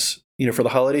Christmas, for the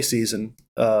holiday season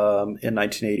in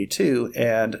 1982.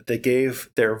 And they gave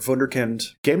their wunderkind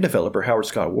game developer, Howard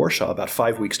Scott Warshaw, about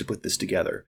 5 weeks to put this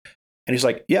together. And he's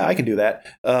like, yeah, I can do that.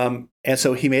 And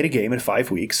so he made a game in 5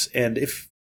 weeks. And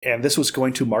this was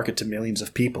going to market to millions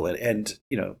of people. And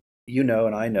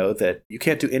and I know that you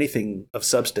can't do anything of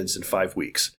substance in 5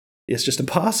 weeks. It's just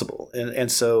impossible.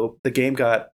 And so the game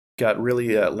got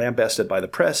really lambasted by the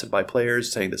press and by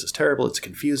players, saying this is terrible, it's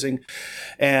confusing.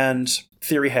 And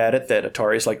theory had it that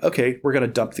Atari's like, okay, we're going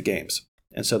to dump the games.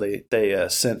 And so they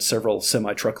sent several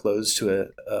semi-truckloads to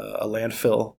a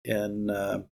landfill in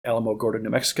Alamogordo,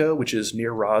 New Mexico, which is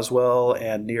near Roswell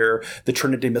and near the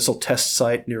Trinity Missile Test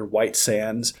Site near White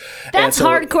Sands. That's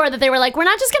hardcore that they were like, we're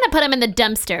not just going to put them in the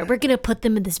dumpster. We're going to put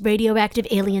them in this radioactive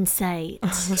alien site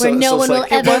where no one will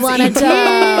ever want to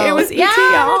go. It was E.T.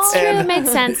 That's true. It made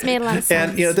sense. Made a lot of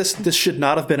sense. And, this should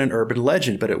not have been an urban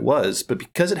legend, but it was. But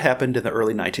because it happened in the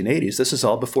early 1980s, this is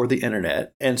all before the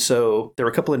internet. And so there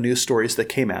were a couple of news stories that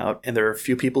came out, and there are a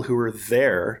few people who were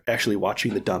there actually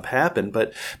watching the dump happen.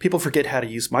 But people forget how to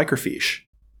use microfiche.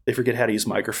 They forget how to use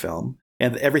microfilm,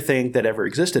 and everything that ever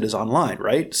existed is online,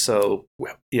 right? So,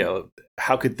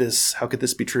 how could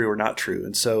this be true or not true?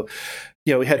 And so,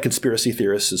 we had conspiracy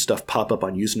theorists and stuff pop up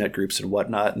on Usenet groups and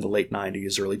whatnot in the late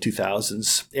 90s, early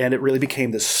 2000s, and it really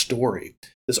became this story,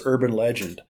 this urban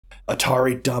legend.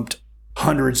 Atari dumped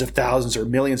hundreds of thousands or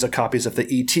millions of copies of the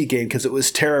E.T. game because it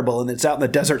was terrible and it's out in the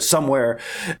desert somewhere.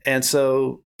 And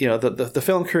so, the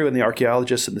film crew and the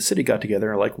archaeologists in the city got together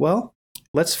and were like, well,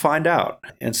 let's find out.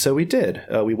 And so we did.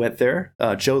 We went there.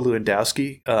 Joe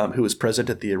Lewandowski, who was present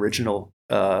at the original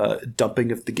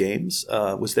dumping of the games,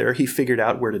 was there. He figured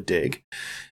out where to dig.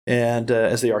 And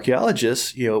as the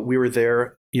archaeologists, we were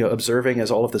there, observing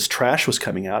as all of this trash was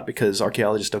coming out, because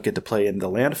archaeologists don't get to play in the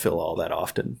landfill all that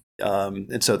often.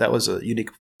 And so that was a unique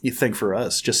thing for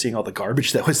us, just seeing all the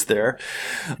garbage that was there.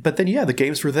 But then, the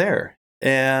games were there.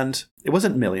 And it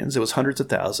wasn't millions, it was hundreds of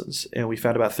thousands. And we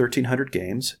found about 1,300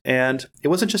 games. And it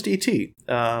wasn't just E.T.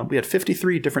 We had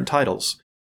 53 different titles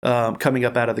coming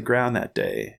up out of the ground that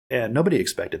day. And nobody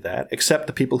expected that, except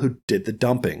the people who did the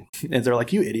dumping. And they're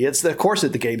like, you idiots, of course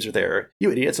the games are there.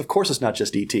 You idiots, of course it's not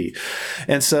just E.T.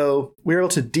 And so we were able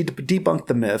to debunk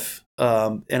the myth.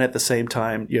 And at the same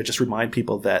time, just remind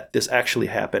people that this actually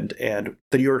happened. And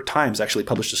the New York Times actually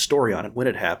published a story on it when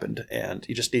it happened. And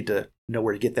you just need to know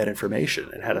where to get that information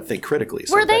and how to think critically.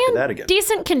 So were they in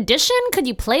decent condition? Could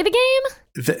you play the game?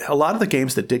 A lot of the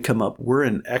games that did come up were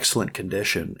in excellent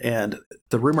condition. And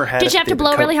the rumor had Did you have to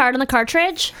blow really hard on the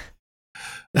cartridge?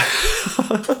 Man,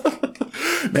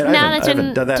 I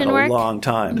haven't done that in a long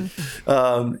time.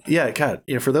 God,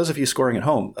 for those of you scoring at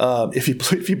home,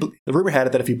 the rumor had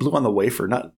it that if you blew on the wafer,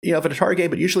 not of an Atari game,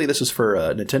 but usually this is for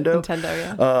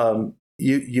Nintendo.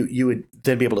 You would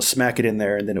then be able to smack it in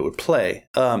there and then it would play.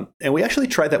 And we actually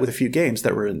tried that with a few games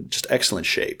that were in just excellent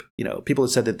shape. People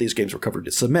had said that these games were covered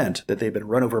in cement, that they'd been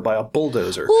run over by a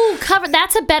bulldozer. Ooh, covered.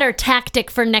 That's a better tactic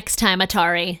for next time,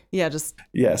 Atari. Yeah,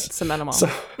 yes, cement them all.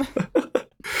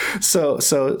 So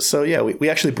we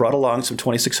actually brought along some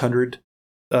 2600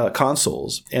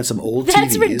 consoles and some old TVs.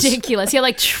 That's ridiculous. You have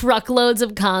like truckloads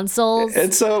of consoles.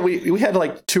 And so we had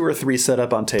like 2 or 3 set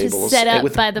up on tables. Set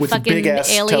up by the fucking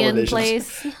alien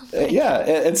place.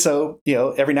 And so,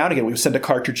 every now and again we would send a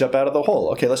cartridge up out of the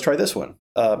hole. Okay, let's try this one.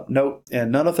 No,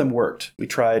 and none of them worked. We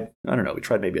tried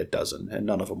maybe a dozen and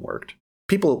none of them worked.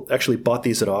 people actually bought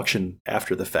these at auction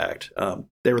after the fact.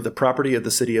 They were the property of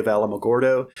the city of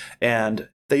Alamogordo, and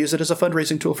they use it as a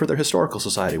fundraising tool for their historical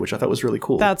society, which I thought was really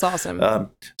cool. That's awesome.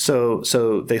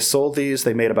 So they sold these.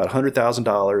 They made about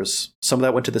 $100,000. Some of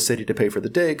that went to the city to pay for the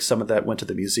dig. Some of that went to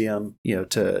the museum,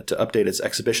 to update its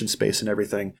exhibition space and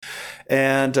everything.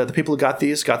 And the people who got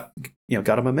these got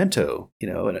a memento,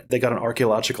 and they got an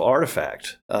archaeological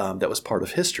artifact that was part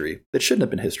of history. That shouldn't have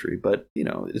been history, but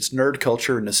it's nerd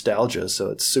culture and nostalgia, so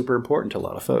it's super important to a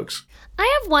lot of folks.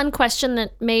 I have one question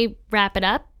that may wrap it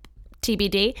up,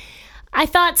 TBD. I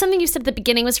thought something you said at the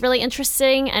beginning was really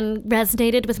interesting and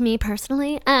resonated with me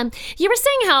personally. You were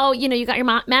saying how, you got your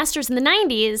master's in the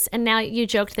 90s, and now you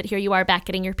joked that here you are back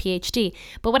getting your PhD.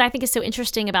 But what I think is so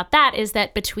interesting about that is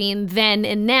that between then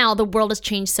and now, the world has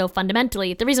changed so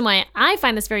fundamentally. The reason why I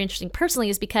find this very interesting personally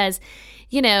is because,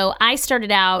 I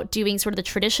started out doing sort of the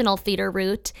traditional theater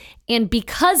route, and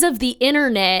because of the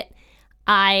internet,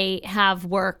 I have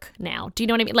work now. Do you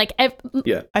know what I mean? Like,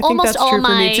 yeah, I think that's true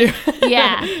for me too.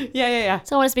 Yeah. Yeah.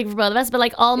 So I want to speak for both of us, but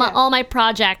like all my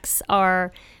projects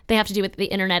they have to do with the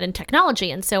internet and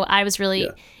technology. And so I was really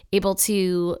able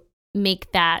to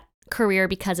make that career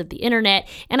because of the internet.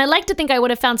 And I like to think I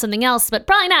would have found something else, but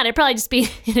probably not. I'd probably just be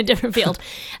in a different field.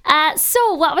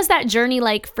 So what was that journey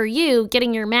like for you,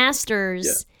 getting your master's?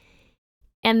 Yeah.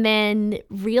 And then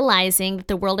realizing that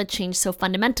the world had changed so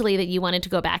fundamentally that you wanted to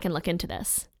go back and look into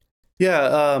this.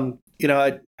 Yeah,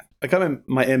 I got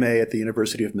my MA at the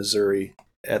University of Missouri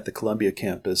at the Columbia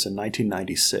campus in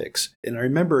 1996. And I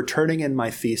remember turning in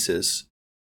my thesis,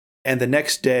 and the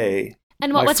next day...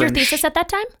 And what was your thesis at that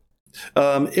time?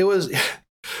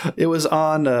 It was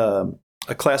on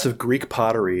a class of Greek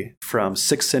pottery from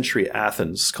 6th century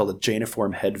Athens called a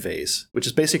Janiform head vase, which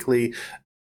is basically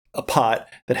a pot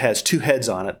that has two heads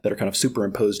on it that are kind of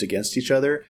superimposed against each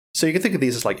other. So you can think of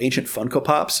these as like ancient Funko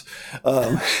Pops,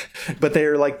 but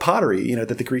they're like pottery,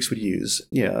 that the Greeks would use,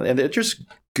 and they're just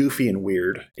goofy and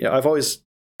weird. I've always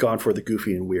gone for the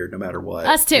goofy and weird no matter what.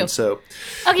 Us too. And so,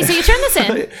 okay, so you turn this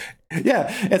in.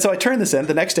 Yeah, and so I turned this in.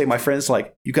 The next day, my friend's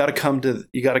like, "You got to come to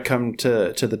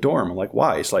the dorm." I'm like,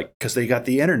 "Why?" It's like, "Because they got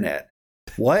the internet."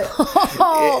 What?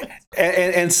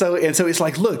 and so it's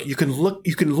like, look, you can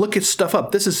look at stuff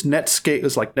up. This is Netscape.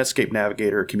 It's like Netscape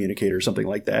Navigator or Communicator or something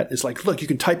like that. It's like, look, you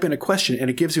can type in a question and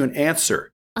it gives you an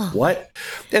answer. Oh. What?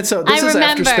 And so this is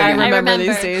after spending. I remember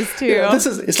these days too. Yeah,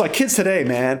 it's like kids today,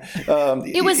 man.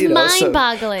 It was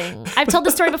mind-boggling. I've told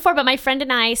this story before, but my friend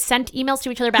and I sent emails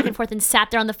to each other back and forth and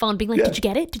sat there on the phone being like, "Did you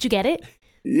get it? Did you get it?"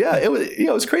 Yeah, it was.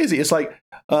 It was crazy. It's like,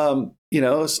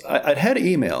 I'd had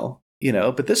email.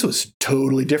 But this was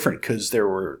totally different because there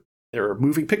were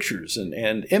moving pictures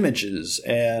and images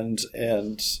and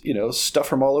stuff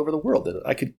from all over the world that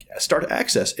I could start to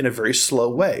access in a very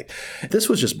slow way. This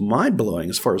was just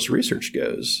mind-blowing as far as research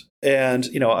goes. And,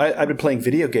 I've been playing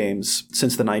video games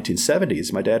since the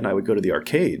 1970s. My dad and I would go to the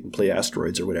arcade and play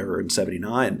Asteroids or whatever in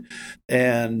 79.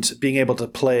 And being able to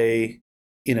play,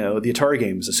 the Atari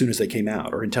games as soon as they came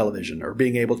out or in television, or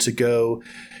being able to go...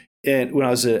 And when I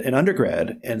was an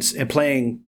undergrad and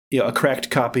playing, a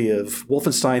cracked copy of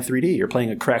Wolfenstein 3D, or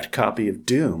playing a cracked copy of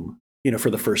Doom,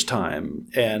 for the first time,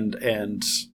 and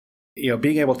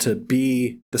being able to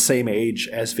be the same age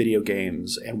as video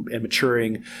games and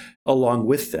maturing along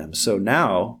with them. So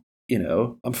now, I'm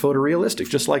photorealistic,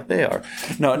 just like they are.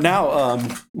 No, now,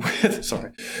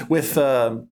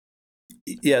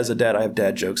 as a dad, I have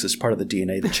dad jokes. It's part of the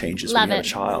DNA that changes when you have a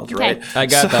child, right? Okay. I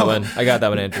got that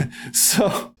one, Andrew.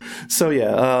 So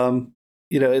yeah,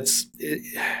 it's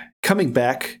coming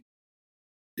back,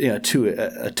 to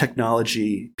a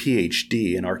technology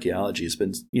PhD in archaeology has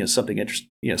been, something interesting,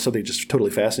 something just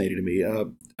totally fascinating to me.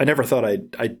 I never thought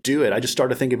I'd do it. I just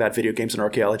started thinking about video games and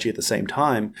archaeology at the same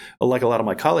time, like a lot of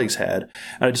my colleagues had,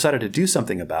 and I decided to do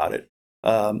something about it.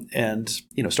 And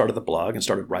started the blog and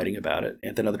started writing about it.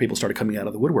 And then other people started coming out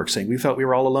of the woodwork saying, we felt we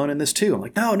were all alone in this too. I'm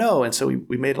like, no. And so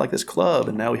we made like this club,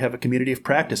 and now we have a community of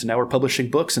practice, and now we're publishing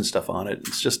books and stuff on it.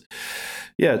 It's just,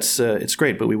 it's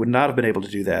great. But we would not have been able to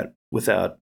do that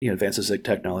without, advances in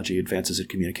technology, advances in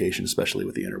communication, especially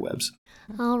with the interwebs.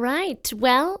 All right.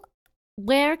 Well,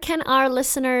 where can our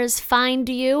listeners find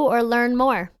you or learn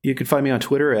more? You can find me on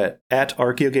Twitter at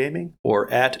Archaeogaming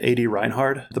or at AD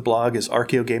Reinhard. The blog is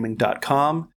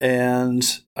archaeogaming.com, and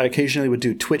I occasionally would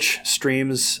do Twitch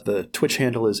streams. The Twitch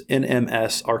handle is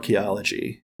NMS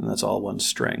Archaeology, and that's all one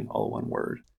string, all one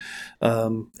word.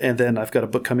 And then I've got a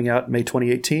book coming out May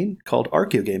 2018 called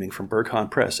Archaeogaming from Berghahn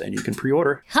Press, and you can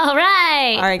pre-order. All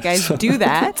right, guys, do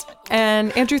that.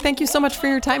 And Andrew, thank you so much for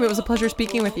your time. It was a pleasure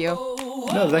speaking with you.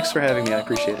 No, thanks for having me. I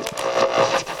appreciate it.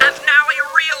 And now a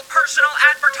real personal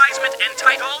advertisement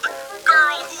entitled Girl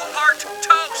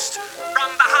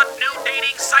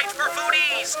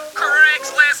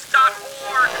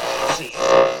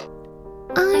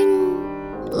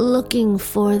looking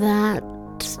for that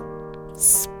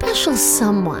special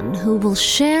someone who will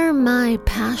share my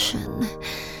passion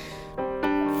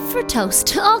for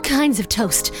toast. All kinds of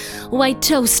toast. White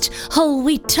toast, whole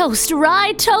wheat toast,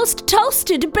 rye toast,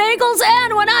 toasted bagels,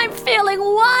 and when I'm feeling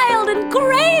wild and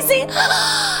crazy,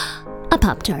 a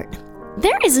Pop-Tart.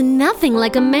 There is nothing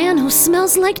like a man who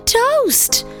smells like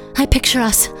toast. I picture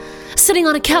us sitting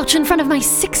on a couch in front of my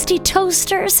 60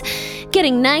 toasters,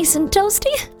 getting nice and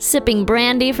toasty, sipping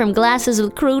brandy from glasses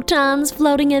with croutons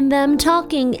floating in them,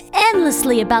 talking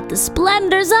endlessly about the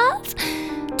splendors of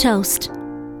toast.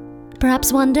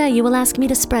 Perhaps one day you will ask me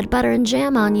to spread butter and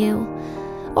jam on you.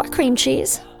 Or cream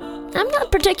cheese. I'm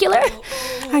not particular.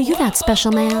 Are you that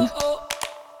special man?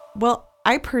 Well,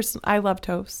 I love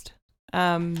toast.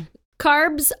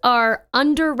 Carbs are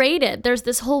underrated. There's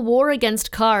this whole war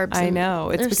against carbs. I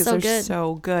know. It's because they're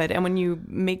so good. And when you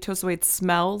make toast the way it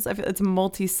smells, I feel it's a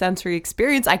multi-sensory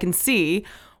experience. I can see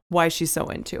why she's so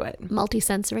into it.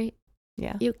 Multi-sensory?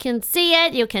 Yeah. You can see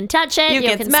it. You can touch it. You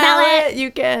can smell it.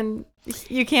 You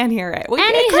can't hear it. Well,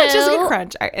 Anywho,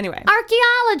 crunch. Anyway.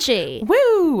 Archaeology.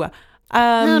 Woo!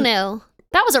 Oh no.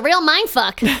 That was a real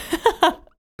mindfuck.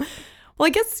 Well, I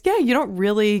guess, yeah, you don't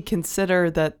really consider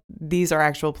that these are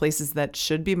actual places that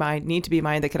should be mined, need to be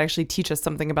mined, that could actually teach us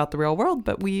something about the real world.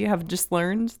 But we have just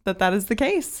learned that that is the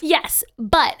case. Yes,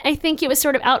 but I think it was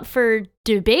sort of out for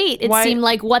debate. It seemed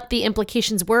like what the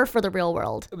implications were for the real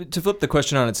world. To flip the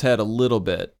question on its head a little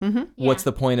bit, what's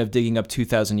the point of digging up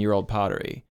 2,000-year-old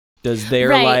pottery? Does their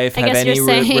life have any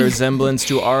resemblance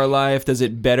to our life? Does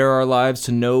it better our lives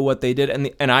to know what they did?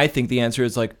 And I think the answer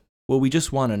is like, well, we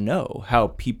just want to know how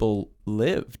people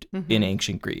lived in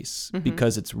ancient Greece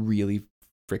because it's really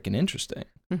freaking interesting.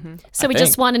 So we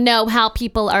just want to know how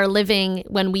people are living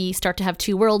when we start to have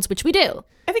two worlds, which we do.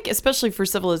 I think especially for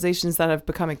civilizations that have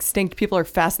become extinct, people are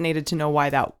fascinated to know why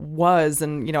that was.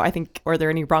 And, you know, I think, are there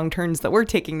any wrong turns that we're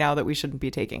taking now that we shouldn't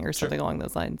be taking or something along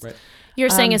those lines? Right. You're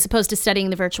saying as opposed to studying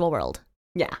the virtual world.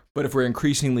 Yeah. But if we're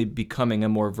increasingly becoming a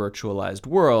more virtualized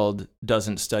world,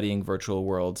 doesn't studying virtual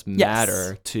worlds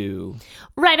matter to...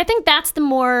 Right. I think that's the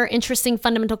more interesting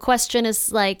fundamental question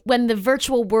is like when the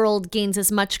virtual world gains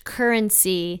as much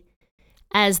currency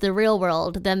as the real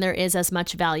world, then there is as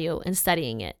much value in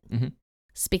studying it.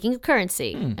 Speaking of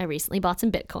currency, I recently bought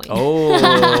some Bitcoin.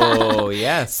 Oh,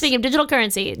 yes. Speaking of digital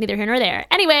currency, neither here nor there.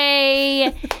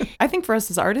 Anyway. I think for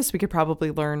us as artists, we could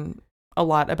probably learn a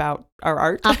lot about our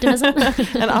art. Optimism.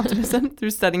 And optimism through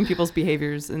studying people's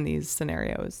behaviors in these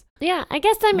scenarios. Yeah, I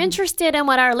guess I'm interested in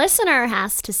what our listener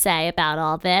has to say about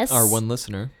all this. Our one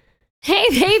listener.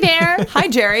 Hey there. Hi,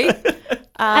 Jerry.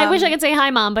 I wish I could say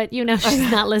hi, Mom, but you know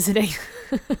she's not listening.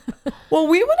 Well,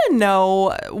 we want to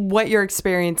know what your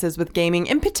experience is with gaming.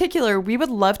 In particular, we would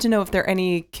love to know if there are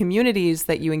any communities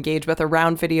that you engage with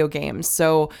around video games.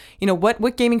 So, you know,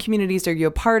 what gaming communities are you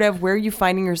a part of? Where are you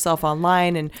finding yourself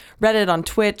online? And Reddit, on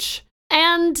Twitch?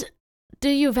 And do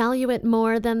you value it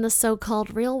more than the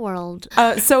so-called real world?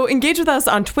 So engage with us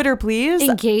on Twitter, please.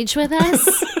 Engage with us?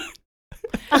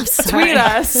 I'm sorry. Tweet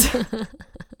us.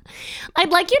 I'd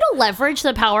like you to leverage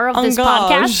the power of this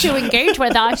podcast to engage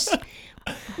with us.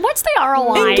 What's the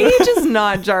ROI? Engage is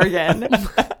not jargon.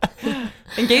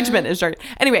 Engagement is jargon.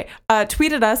 Anyway,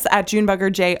 tweet at us at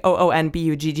Junebugger,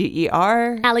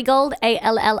 JOONBUGGER. Alligold,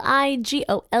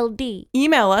 ALLIGOLD.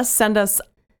 Email us, send us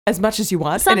as much as you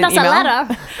want. Send us a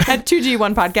letter. At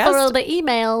 2G1podcast. Through the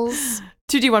emails.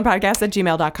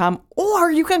 2G1podcast@gmail.com, or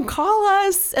you can call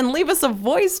us and leave us a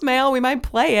voicemail. We might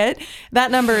play it.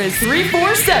 That number is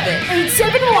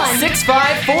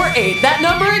 347-871-6548. That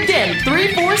number again,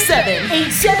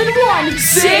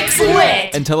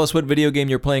 347-871-6LIT. And tell us what video game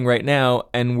you're playing right now,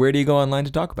 and where do you go online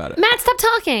to talk about it? Matt, stop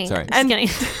talking. Sorry. Just kidding.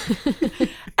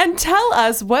 And tell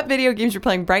us what video games you're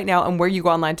playing right now and where you go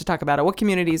online to talk about it. What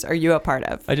communities are you a part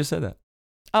of? I just said that.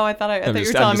 Oh, I thought you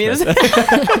were telling me this.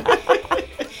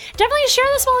 Definitely share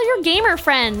this with all your gamer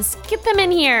friends. Get them in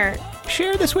here.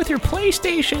 Share this with your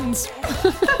PlayStations.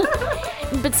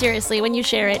 But seriously, when you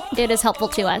share it, it is helpful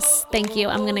to us. Thank you.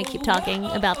 I'm going to keep talking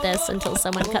about this until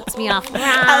someone cuts me off.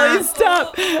 Allie,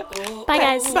 stop. Bye,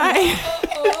 guys. Bye.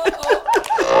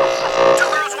 Two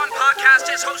Girls One Podcast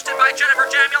is hosted by Jennifer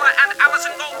Jamula and Allison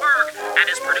Goldberg and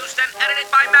is produced and edited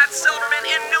by Matt Silverman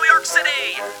in New York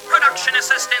City. Production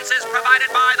assistance is provided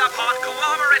by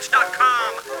thepodconglomerate.com.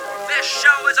 This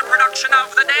show is a production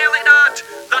of The Daily Dot,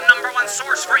 the #1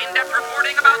 source for in-depth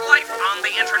reporting about life on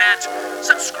the internet.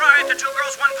 Subscribe to Two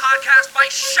Girls One Podcast by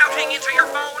shouting into your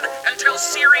phone until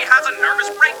Siri has a nervous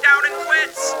breakdown and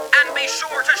quits. And be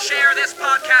sure to share this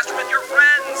podcast with your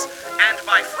friends. And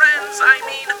by friends, I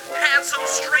mean handsome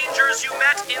strangers you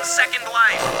met in Second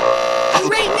Life.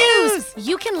 Great news!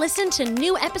 You can listen to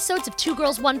new episodes of Two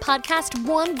Girls, One Podcast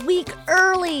 1 week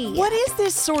early. What is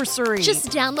this sorcery? Just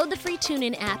download the free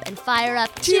TuneIn app and fire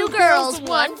up Two Girls,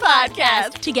 One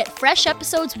Podcast to get fresh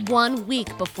episodes 1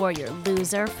 week before your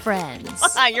loser friends.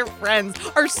 Your friends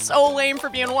are so lame for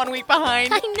being 1 week behind.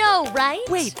 I know, right?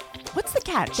 Wait, what's the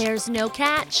catch? There's no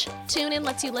catch. TuneIn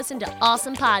lets you listen to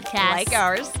awesome podcasts. Like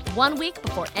ours. 1 week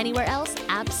before anywhere else,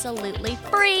 absolutely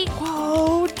free.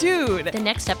 Whoa, dude. The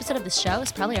next episode of the show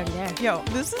is probably already there. Yo,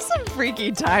 this is some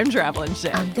freaky time traveling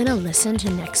shit. I'm gonna listen to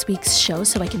next week's show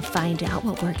so I can find out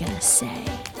what we're gonna say.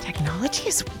 Technology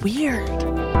is weird.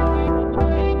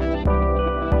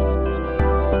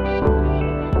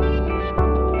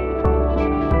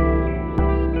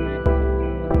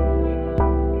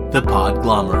 The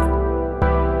Podglomerate,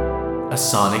 a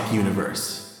sonic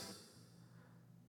universe.